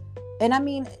to, and I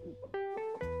mean,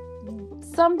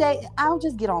 someday I'll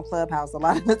just get on Clubhouse a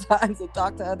lot of the times and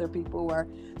talk to other people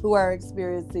who are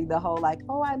experiencing the whole, like,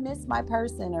 oh, I miss my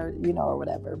person, or, you know, or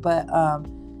whatever. But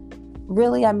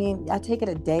Really, I mean, I take it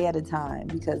a day at a time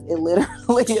because it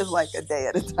literally is like a day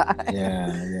at a time.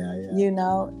 Yeah. You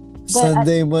know,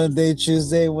 Sunday, Monday,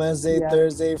 Tuesday, Wednesday, yeah,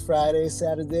 Thursday, Friday,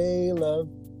 Saturday, love.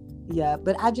 yeah.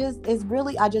 But I just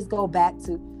go back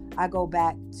to,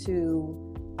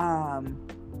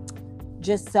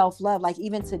 just self-love. Like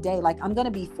even today, like I'm gonna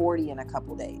be 40 in a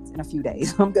few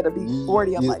days. I'm gonna be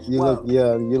 40. I'm like, You whoa. look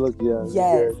young. You look young.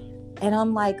 Yes. And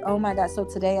I'm like, oh my God. So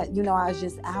today, you know, I was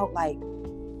just out, like,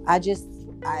 I just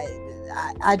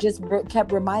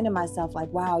kept reminding myself,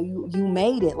 like, wow, you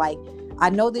made it. Like, I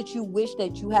know that you wish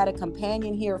that you had a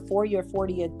companion here for your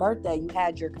 40th birthday. You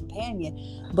had your companion,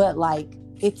 but like,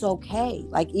 it's okay.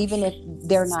 Like, even if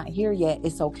they're not here yet,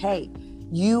 it's okay.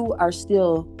 You are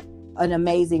still an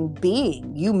amazing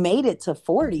being. You made it to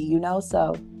 40, you know?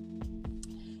 So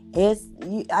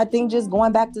I think just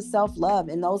going back to self-love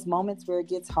in those moments where it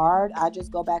gets hard, I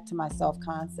just go back to my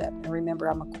self-concept and remember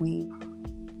I'm a queen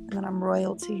and that I'm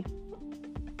royalty.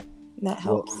 And that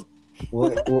helps.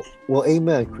 Well,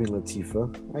 amen, Queen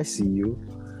Latifah. I see you.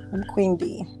 I'm Queen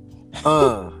B.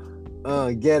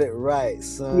 Get it right,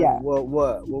 son. Yeah.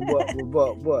 What?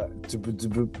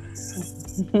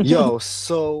 Yo,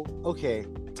 so okay.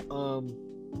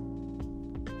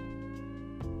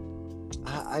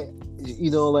 I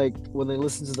you know, like when I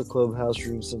listen to the Clubhouse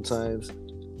room sometimes,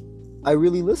 I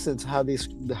really listen to how they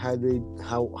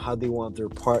want their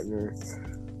partner.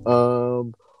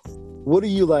 What do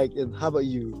you like, and how about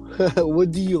you?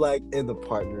 What do you like in the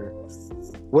partner?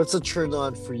 What's a turn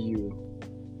on for you?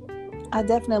 I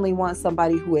definitely want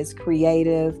somebody who is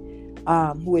creative,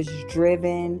 who is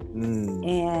driven,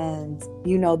 and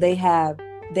you know they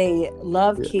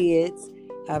love kids,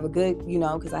 have a good, you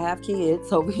know, because I have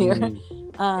kids over here.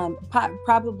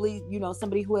 Probably, you know,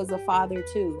 somebody who is a father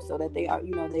too, so that they are,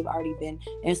 you know, they've already been,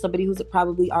 and somebody who's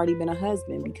probably already been a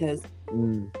husband, because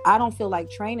I don't feel like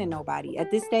training nobody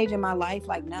at this stage in my life.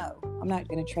 Like, no, I'm not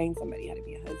going to train somebody how to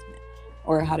be a husband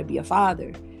or how to be a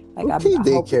father. Like,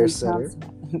 daycare center.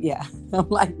 Yeah, I'm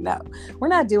like, no, we're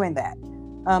not doing that.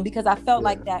 Because I felt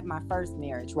like that in my first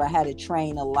marriage where I had to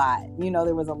train a lot. You know,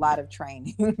 there was a lot of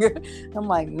training. I'm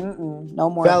like, no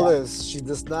more. Fellas, she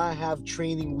does not have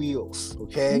training wheels,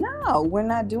 okay? No, we're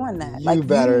not doing that. You like,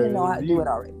 better you know how to do it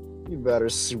already. You better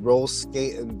roll,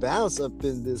 skate, and bounce up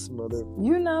in this mother.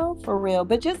 You know, for real.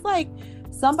 But just like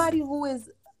somebody who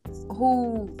is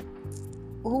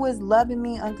loving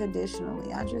me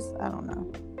unconditionally. I don't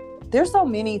know. There's so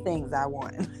many things I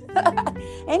want.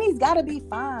 And he's got to be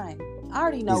fine. I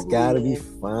already know he's got to be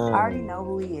fine. I already know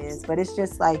who he is, but it's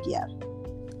just like, yeah.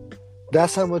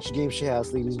 That's how much game she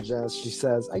has, ladies and gents. She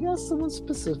says, I got someone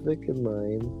specific in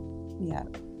mind. Yeah.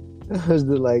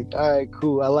 They're like, all right,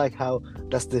 cool. I like how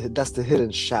that's the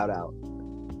hidden shout out.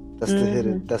 That's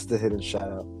the hidden shout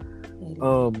out.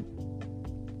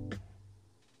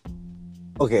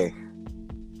 Okay.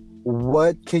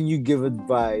 What can you give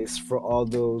advice for all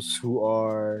those who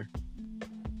are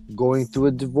going through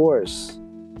a divorce?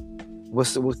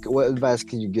 What advice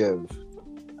can you give?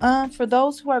 For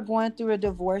those who are going through a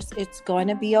divorce, it's going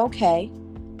to be okay.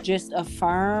 Just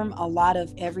affirm a lot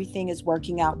of everything is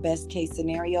working out best case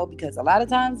scenario, because a lot of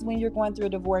times when you're going through a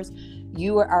divorce,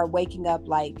 you are waking up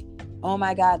like, oh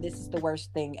my God, this is the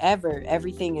worst thing ever.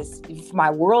 My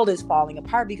world is falling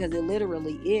apart, because it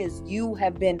literally is. You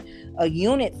have been a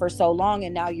unit for so long,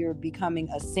 and now you're becoming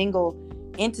a single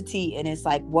entity, and it's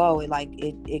like, whoa,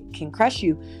 it can crush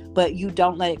you, but you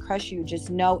don't let it crush you. Just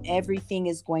know everything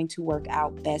is going to work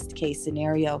out best case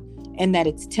scenario, and that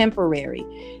it's temporary.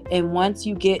 And once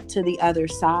you get to the other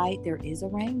side, there is a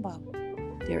rainbow.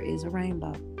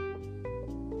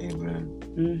 Amen.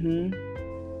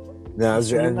 Now, is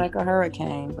there like a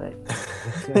hurricane, but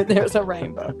there's a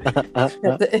rainbow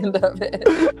at the end of it.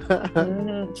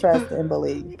 Trust and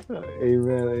believe.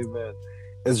 Amen.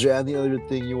 Is there any other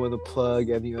thing you want to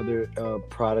plug? Any other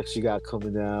products you got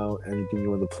coming out? Anything you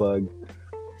want to plug?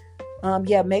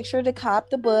 Yeah, make sure to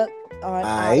cop the book on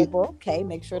Audible. Okay,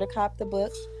 make sure to cop the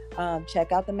book.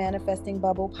 Check out the Manifesting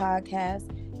Bubble podcast.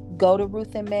 Go to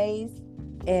Ruth and May's,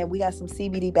 and we got some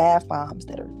CBD bath bombs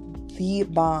that are the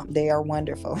bomb. They are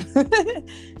wonderful.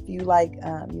 If you like,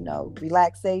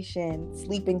 relaxation,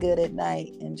 sleeping good at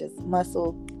night, and just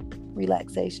muscle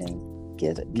relaxation,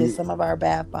 get some of our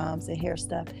bath bombs and hair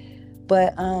stuff.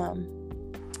 But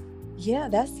yeah,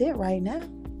 that's it right now.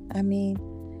 I mean,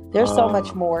 there's so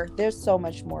much more. There's so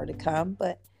much more to come,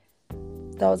 but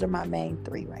those are my main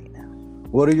 3 right now.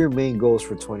 What are your main goals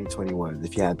for 2021?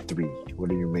 If you had 3, what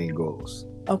are your main goals?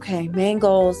 Okay, main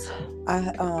goals. I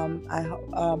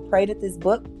pray that this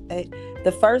book,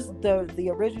 the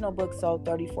original book sold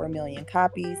 34 million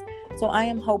copies. So I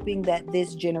am hoping that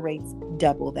this generates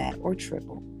double that or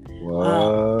triple.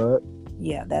 What?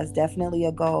 Yeah, that's definitely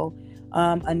a goal.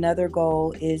 Another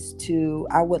goal is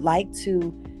I would like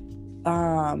to,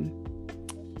 I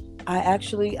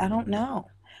don't know.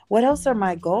 What else are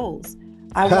my goals?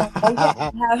 I want, oh yeah,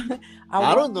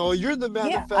 I don't know. You're the I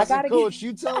manifesting gotta get, coach.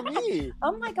 You tell me.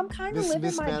 I'm kind of living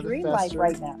Miss my dream life Manifester.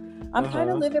 right now. I'm kind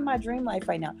of living my dream life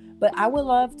right now. But I would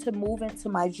love to move into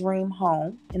my dream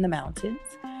home in the mountains.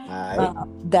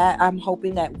 That I'm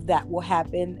hoping that will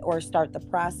happen or start the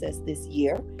process this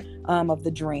year, of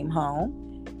the dream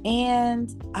home.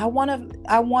 And I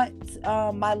want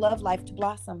my love life to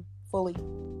blossom fully.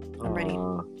 I'm ready.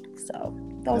 So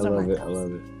those are my goals. I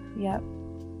love it. Yep.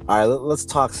 All right, let's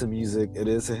talk some music. It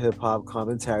is a hip hop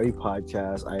commentary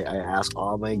podcast. I ask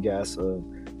all my guests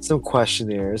some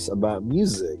questionnaires about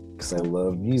music because I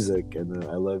love music and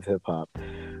I love hip hop.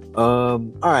 All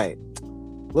right,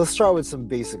 let's start with some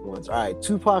basic ones. All right,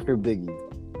 Tupac or Biggie?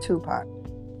 Tupac.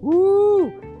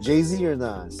 Woo! Jay-Z or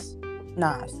Nas?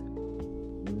 Nas.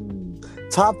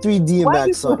 Top 3 DMX Why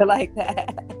you songs. feel like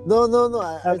that? No.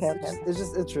 Okay. It's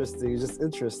just interesting. It's just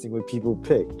interesting what people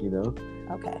pick, you know?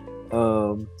 Okay.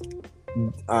 All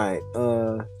right.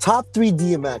 Top 3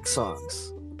 DMX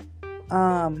songs.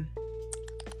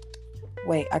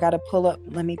 Wait, I gotta pull up.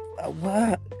 Let me.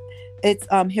 What? It's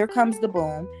Here Comes the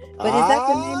Boom. But is that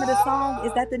the name of the song?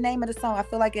 Is that the name of the song? I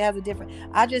feel like it has a different.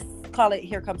 I just call it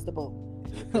Here Comes the Boom.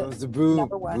 Here comes the boom.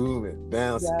 Number one. Booming,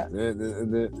 bouncing.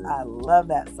 Yeah. I love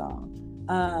that song.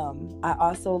 I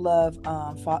also love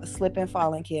Slip and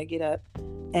Fall and Can't Get Up,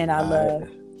 and I love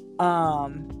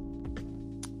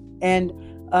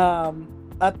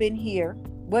Up in Here.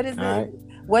 What is it? Right.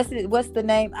 What's the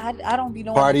name? I don't be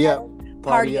knowing.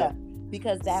 Party Up.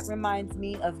 Because that reminds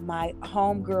me of my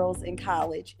homegirls in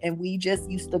college, and we just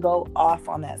used to go off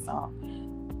on that song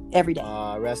every day.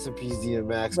 Rest in peace,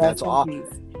 DMX. That's all.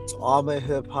 To all my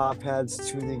hip hop heads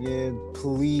tuning in,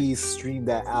 please stream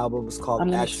that album. It's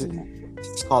called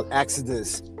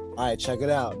Exodus. All right, check it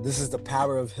out. This is the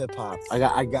power of hip hop.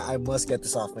 I must get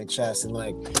this off my chest and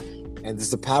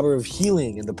it's the power of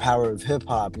healing and the power of hip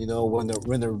hop. You know, when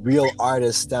the real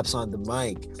artist steps on the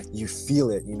mic, you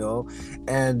feel it. You know,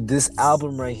 and this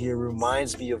album right here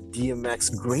reminds me of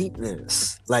DMX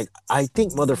greatness. Like, I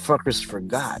think motherfuckers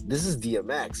forgot this is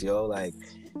DMX, yo. Like,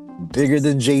 bigger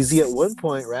than Jay-Z at one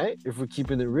point, right? If we're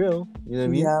keeping it real, you know what I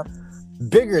mean? Yeah.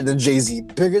 Bigger than Jay-Z,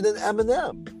 bigger than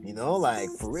Eminem, you know, like,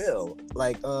 for real.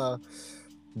 Like,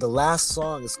 the last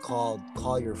song is called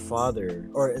Call Your Father,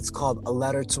 or it's called A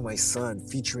Letter to My Son,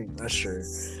 featuring Usher.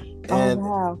 And,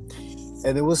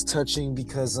 and it was touching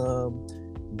because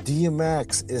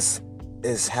DMX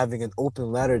is having an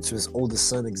open letter to his oldest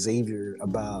son, Xavier,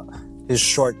 about his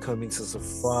shortcomings as a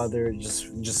father,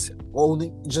 just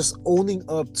owning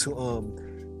up to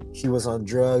he was on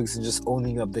drugs, and just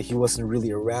owning up that he wasn't really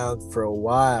around for a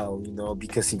while, you know,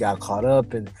 because he got caught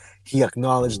up, and he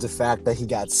acknowledged the fact that he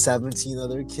got 17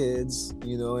 other kids,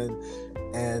 you know,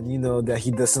 and you know that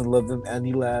he doesn't love them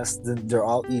any less, than they're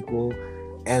all equal.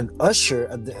 And Usher,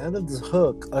 at the end of the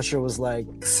hook, Usher was like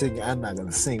singing, I'm not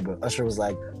gonna sing, but Usher was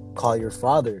like, call your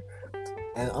father.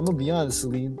 And I'm gonna be honest,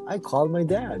 Celin, I called my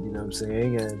dad, you know what I'm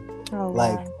saying? And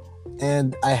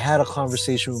and I had a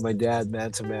conversation with my dad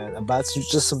man to man about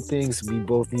just some things we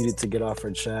both needed to get off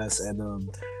our chest. And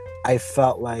I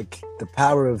felt like the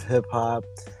power of hip hop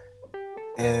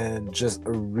and just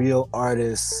a real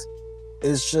artist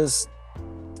is just,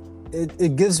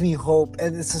 it gives me hope.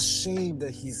 And it's a shame that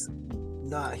he's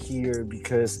not here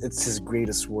because it's his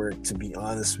greatest work, to be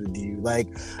honest with you. Like,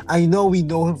 I know we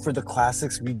know him for the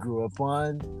classics we grew up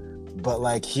on, but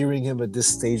like hearing him at this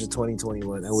stage of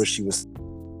 2021, I wish he was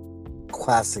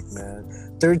classic, man.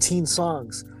 13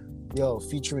 songs, yo,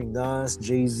 featuring Nas,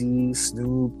 Jay-Z,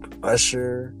 Snoop,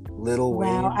 Usher, Lil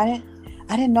Wayne. I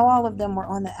didn't know all of them were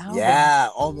on the album. Yeah,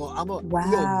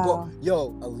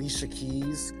 yo, Alicia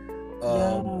Keys,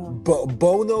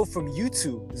 Bono from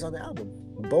YouTube is on the album.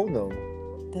 Bono.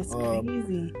 That's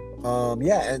crazy.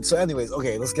 Yeah, and so anyways,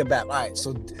 okay, let's get back. All right,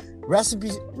 so rest in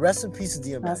peace to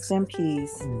DMX. Rest in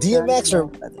peace. DMX or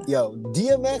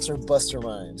Busta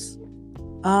Rhymes?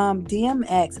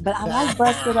 DMX, but I like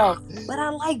Busta though.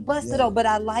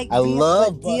 I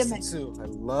love Busta too. I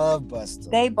love Busta.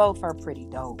 They both are pretty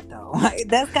dope though.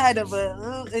 That's kind of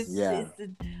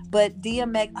but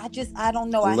DMX, I don't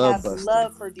know. I have Busta.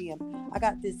 Love for DM. I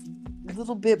got this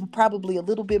probably a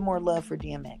little bit more love for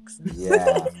DMX.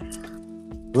 Yeah.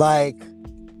 Like,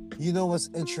 you know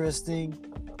what's interesting?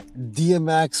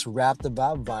 DMX rapped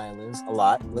about violence a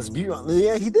lot. Let's be honest.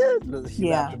 Yeah, he did. He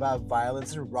rapped about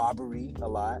violence and robbery a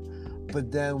lot.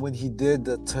 But then when he did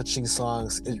the touching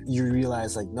songs, you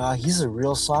realize like, nah, he's a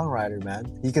real songwriter, man.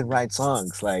 He can write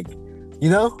songs, like, you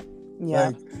know, Yeah.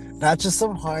 like not just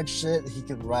some hard shit. He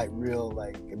can write real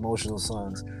like emotional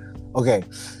songs. Okay,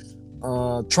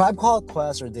 Tribe Called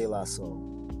Quest or De La Soul?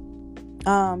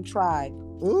 Tribe.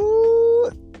 Ooh,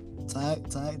 tight.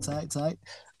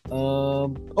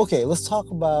 Okay, let's talk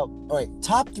about all right.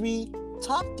 Top three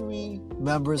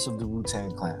members of the Wu-Tang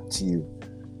Clan to you.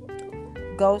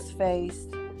 Ghostface,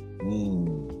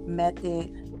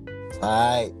 Method,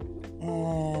 Tight.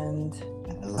 and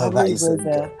I love how you said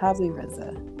that. Probably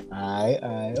RZA.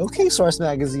 Aye. Okay, Source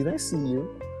Magazine, I see you.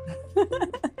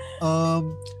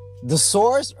 The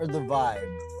Source or the Vibe?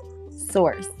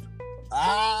 Source.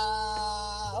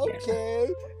 Okay.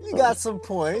 You got some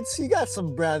points. You got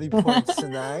some brownie points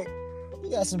tonight.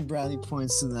 Let's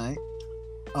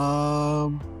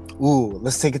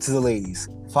take it to the ladies.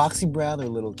 Foxy Brown or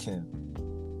Lil' Kim?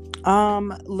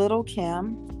 Lil'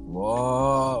 Kim.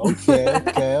 Whoa,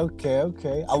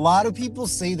 okay. A lot of people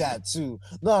say that too.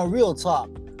 No, real talk.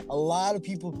 A lot of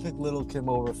people pick Lil' Kim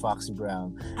over Foxy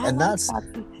Brown. I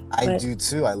do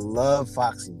too. I love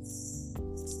Foxy.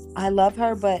 I love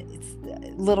her, but it's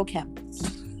Lil' Kim.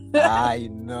 I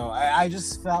know. I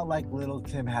just felt like Lil'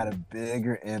 Kim had a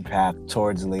bigger impact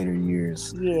towards later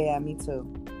years. Yeah, me too.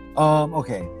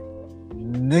 Okay.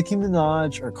 Nicki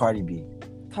Minaj or Cardi B?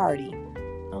 Cardi.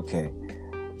 Okay.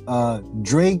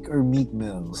 Drake or Meek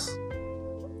Mills?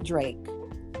 Drake.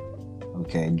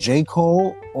 Okay. J.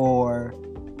 Cole or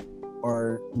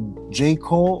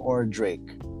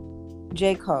Drake?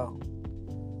 J. Cole.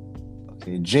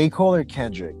 Okay. J. Cole or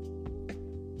Kendrick?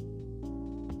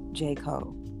 J.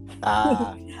 Cole.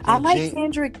 I like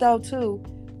Kendrick though too.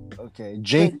 Okay.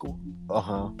 J. Go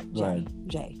ahead.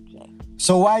 J.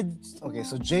 So why? Okay.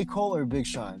 So J. Cole or Big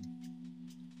Sean?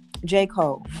 J.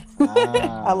 Cole.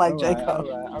 I like J.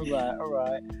 Cole. All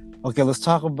right. Okay, let's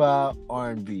talk about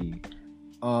R&B.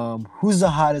 Who's the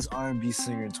hottest R&B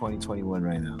singer in 2021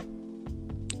 right now?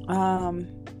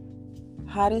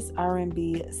 Hottest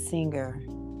R&B singer.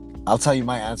 I'll tell you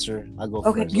my answer. I'll go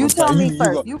okay, first. you tell me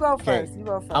first. You go first.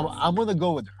 I'm gonna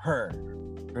go with her.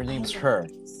 Her name's Her.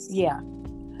 Yeah.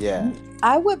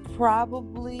 I would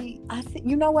probably. I think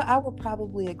you know what? I would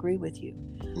probably agree with you.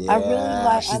 Yeah, I really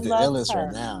like. She's I the love illest her.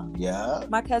 right now. Yeah.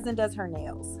 My cousin does her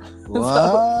nails. What?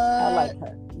 So I like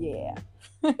her. Yeah.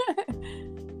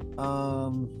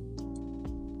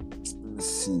 Let's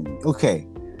see. Okay,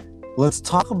 let's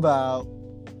talk about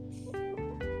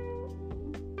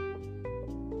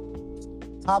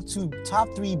top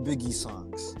three Biggie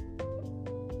songs.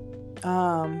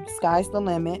 Sky's the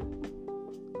Limit.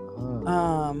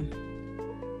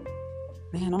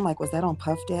 Man, I'm like, was that on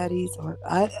Puff Daddy's or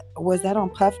was that on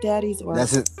Puff Daddy's or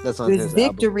that's it? That's on his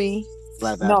Victory.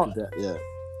 Life After That, yeah.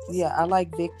 Yeah, I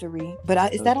like Victory,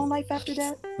 but is that on Life After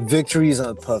That? Victory is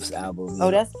on Puff's album. Yeah.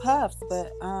 Oh, that's Puff's,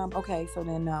 but okay, so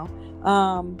then no.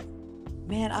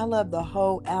 Man, I love the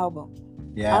whole album.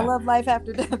 Yeah, I love Life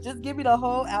After Death. Just give me the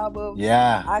whole album.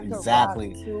 Yeah, I can exactly.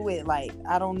 rock to it. Like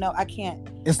I don't know, I can't.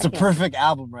 It's the perfect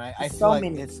album, right? I feel so like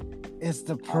many. it's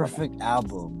the perfect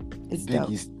album. It's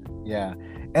Biggie's, yeah,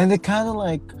 and it kind of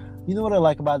like, you know what I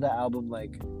like about that album,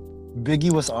 like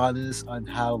Biggie was honest on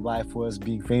how life was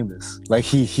being famous. Like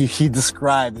he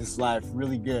described his life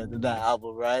really good in that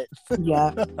album, right?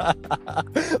 Yeah.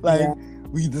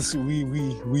 We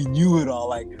knew it all,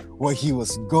 like what he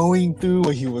was going through,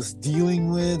 what he was dealing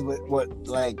with,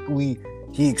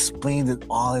 he explained it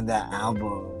all in that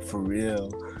album for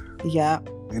real. Yeah.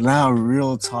 And now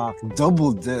real talk,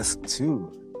 double disc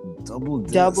too. Double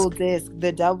disc.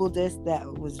 The double disc that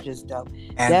was just dope.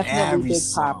 And definitely Big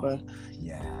song. Papa.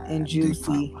 Yeah. And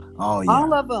Juicy. Oh yeah.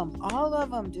 All of them,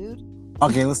 dude.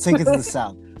 Okay, let's take it to the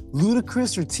South.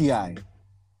 Ludacris or T.I.?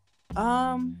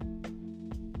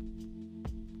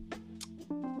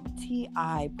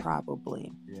 T.I.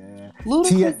 probably. Yeah.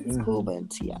 Ludacris is cool, but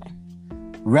T.I.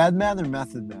 Redman or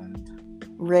Method Man?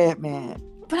 Redman.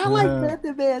 But I like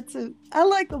Method Man too. I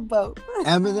like them both.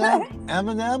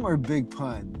 Eminem or Big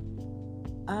Pun?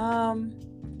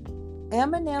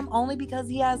 Eminem, only because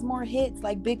he has more hits.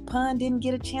 Like Big Pun didn't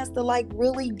get a chance to like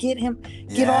really get all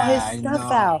his stuff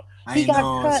out. He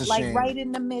got cut like right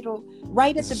in the middle,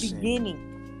 right at the beginning.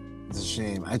 It's a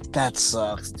shame. That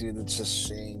sucks, dude. It's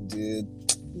just a shame, dude.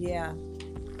 Yeah.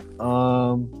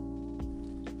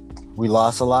 We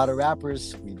lost a lot of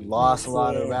rappers.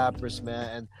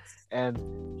 Man. And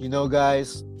you know,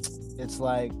 guys, it's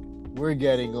like we're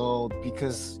getting old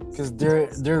because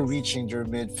they're reaching their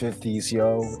mid-50s,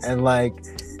 yo,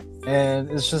 and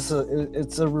it's just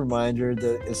it's a reminder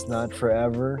that it's not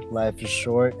forever. Life is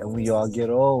short, and we all get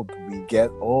old. we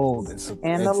get old.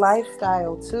 And the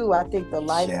lifestyle too. I think the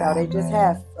lifestyle, they just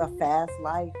have a fast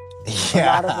life. Yeah. A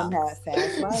lot of them have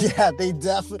fast life. Yeah, they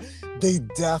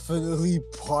definitely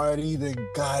partied and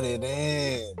got it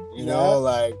in. You know,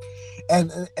 like,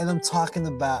 and I'm talking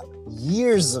about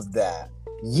years of that.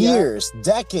 Years,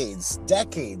 decades of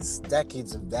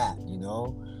that, you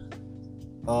know.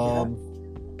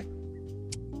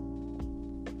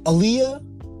 Aaliyah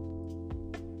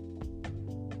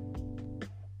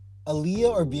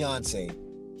or Beyonce?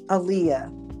 Aaliyah.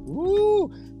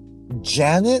 Woo!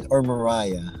 Janet or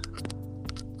Mariah?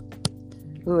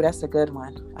 Ooh, that's a good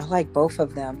one. I like both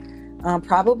of them.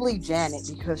 Probably Janet,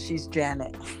 because she's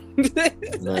Janet.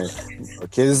 Nice.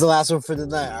 Okay, this is the last one for the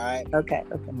night, all right? Okay.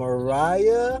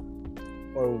 Mariah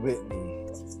or Whitney?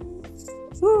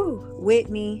 Woo,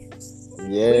 Whitney.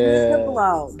 Yeah.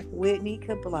 Whitney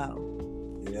could blow.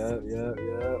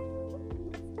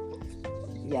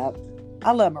 Yep.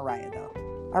 I love Mariah, though.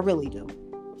 I really do.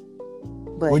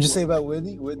 But what'd you say about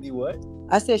Whitney? Whitney what?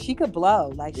 I said she could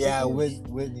blow. Like, yeah,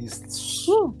 Whitney's...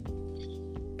 Woo.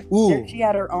 Ooh. She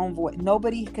had her own voice.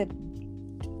 Nobody could...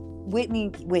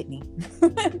 Whitney.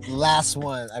 Last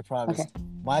one, I promise. Okay.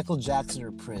 Michael Jackson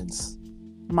or Prince?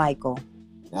 Michael.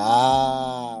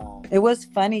 Ah. It was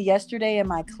funny yesterday in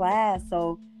my class.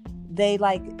 So they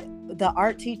the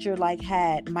art teacher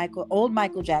had old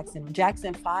Michael Jackson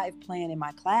 5 playing in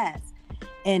my class.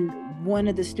 And one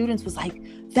of the students was like,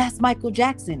 "That's Michael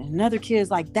Jackson." And another kid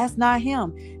is like, "That's not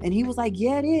him." And he was like,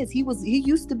 "Yeah, it is. He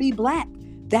used to be black.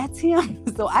 That's him."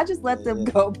 So I just let them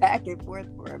go back and forth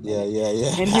for a minute. Yeah.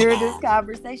 And hear this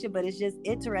conversation. But it's just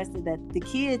interesting that the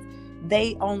kids,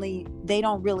 they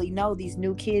don't really know, these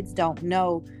new kids don't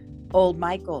know old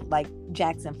Michael, like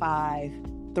Jackson 5,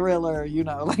 Thriller,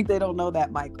 like they don't know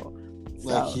that Michael. So,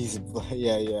 like he's,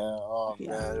 Oh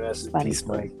man, rest in peace,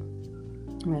 Mike.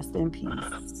 Rest in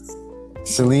peace.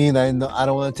 Celin, I know I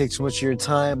don't want to take too much of your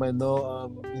time. I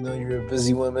know you're a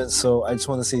busy woman, so I just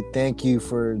want to say thank you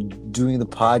for doing the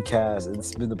podcast.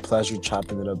 It's been a pleasure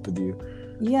chopping it up with you.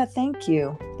 Yeah, thank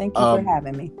you for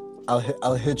having me.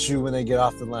 I'll hit you when I get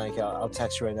off the line. I'll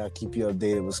text you right now, keep you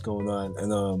updated what's going on.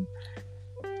 And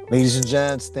ladies and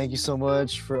gents, thank you so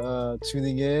much for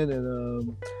tuning in.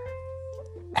 And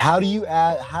how do you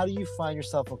find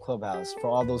yourself on Clubhouse? For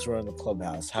all those who are on the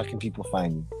Clubhouse, how can people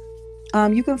find you?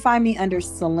 You can find me under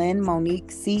Celin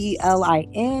Monique,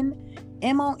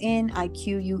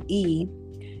 CelinMonique,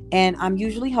 and I'm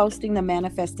usually hosting the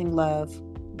Manifesting Love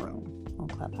room on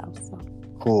Clubhouse. So.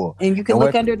 Cool. And you can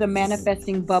look under the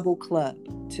Manifesting Bubble Club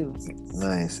too.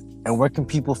 Nice. And where can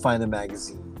people find the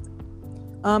magazine?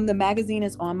 The magazine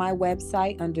is on my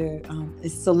website under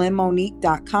it's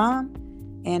CelinMonique.com,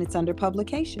 and it's under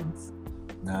publications.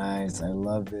 Nice. I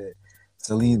love it.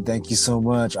 Celin, thank you so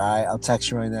much. All right, I'll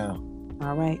text you right now.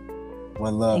 All right.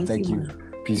 One love. Thank you.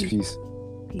 Peace.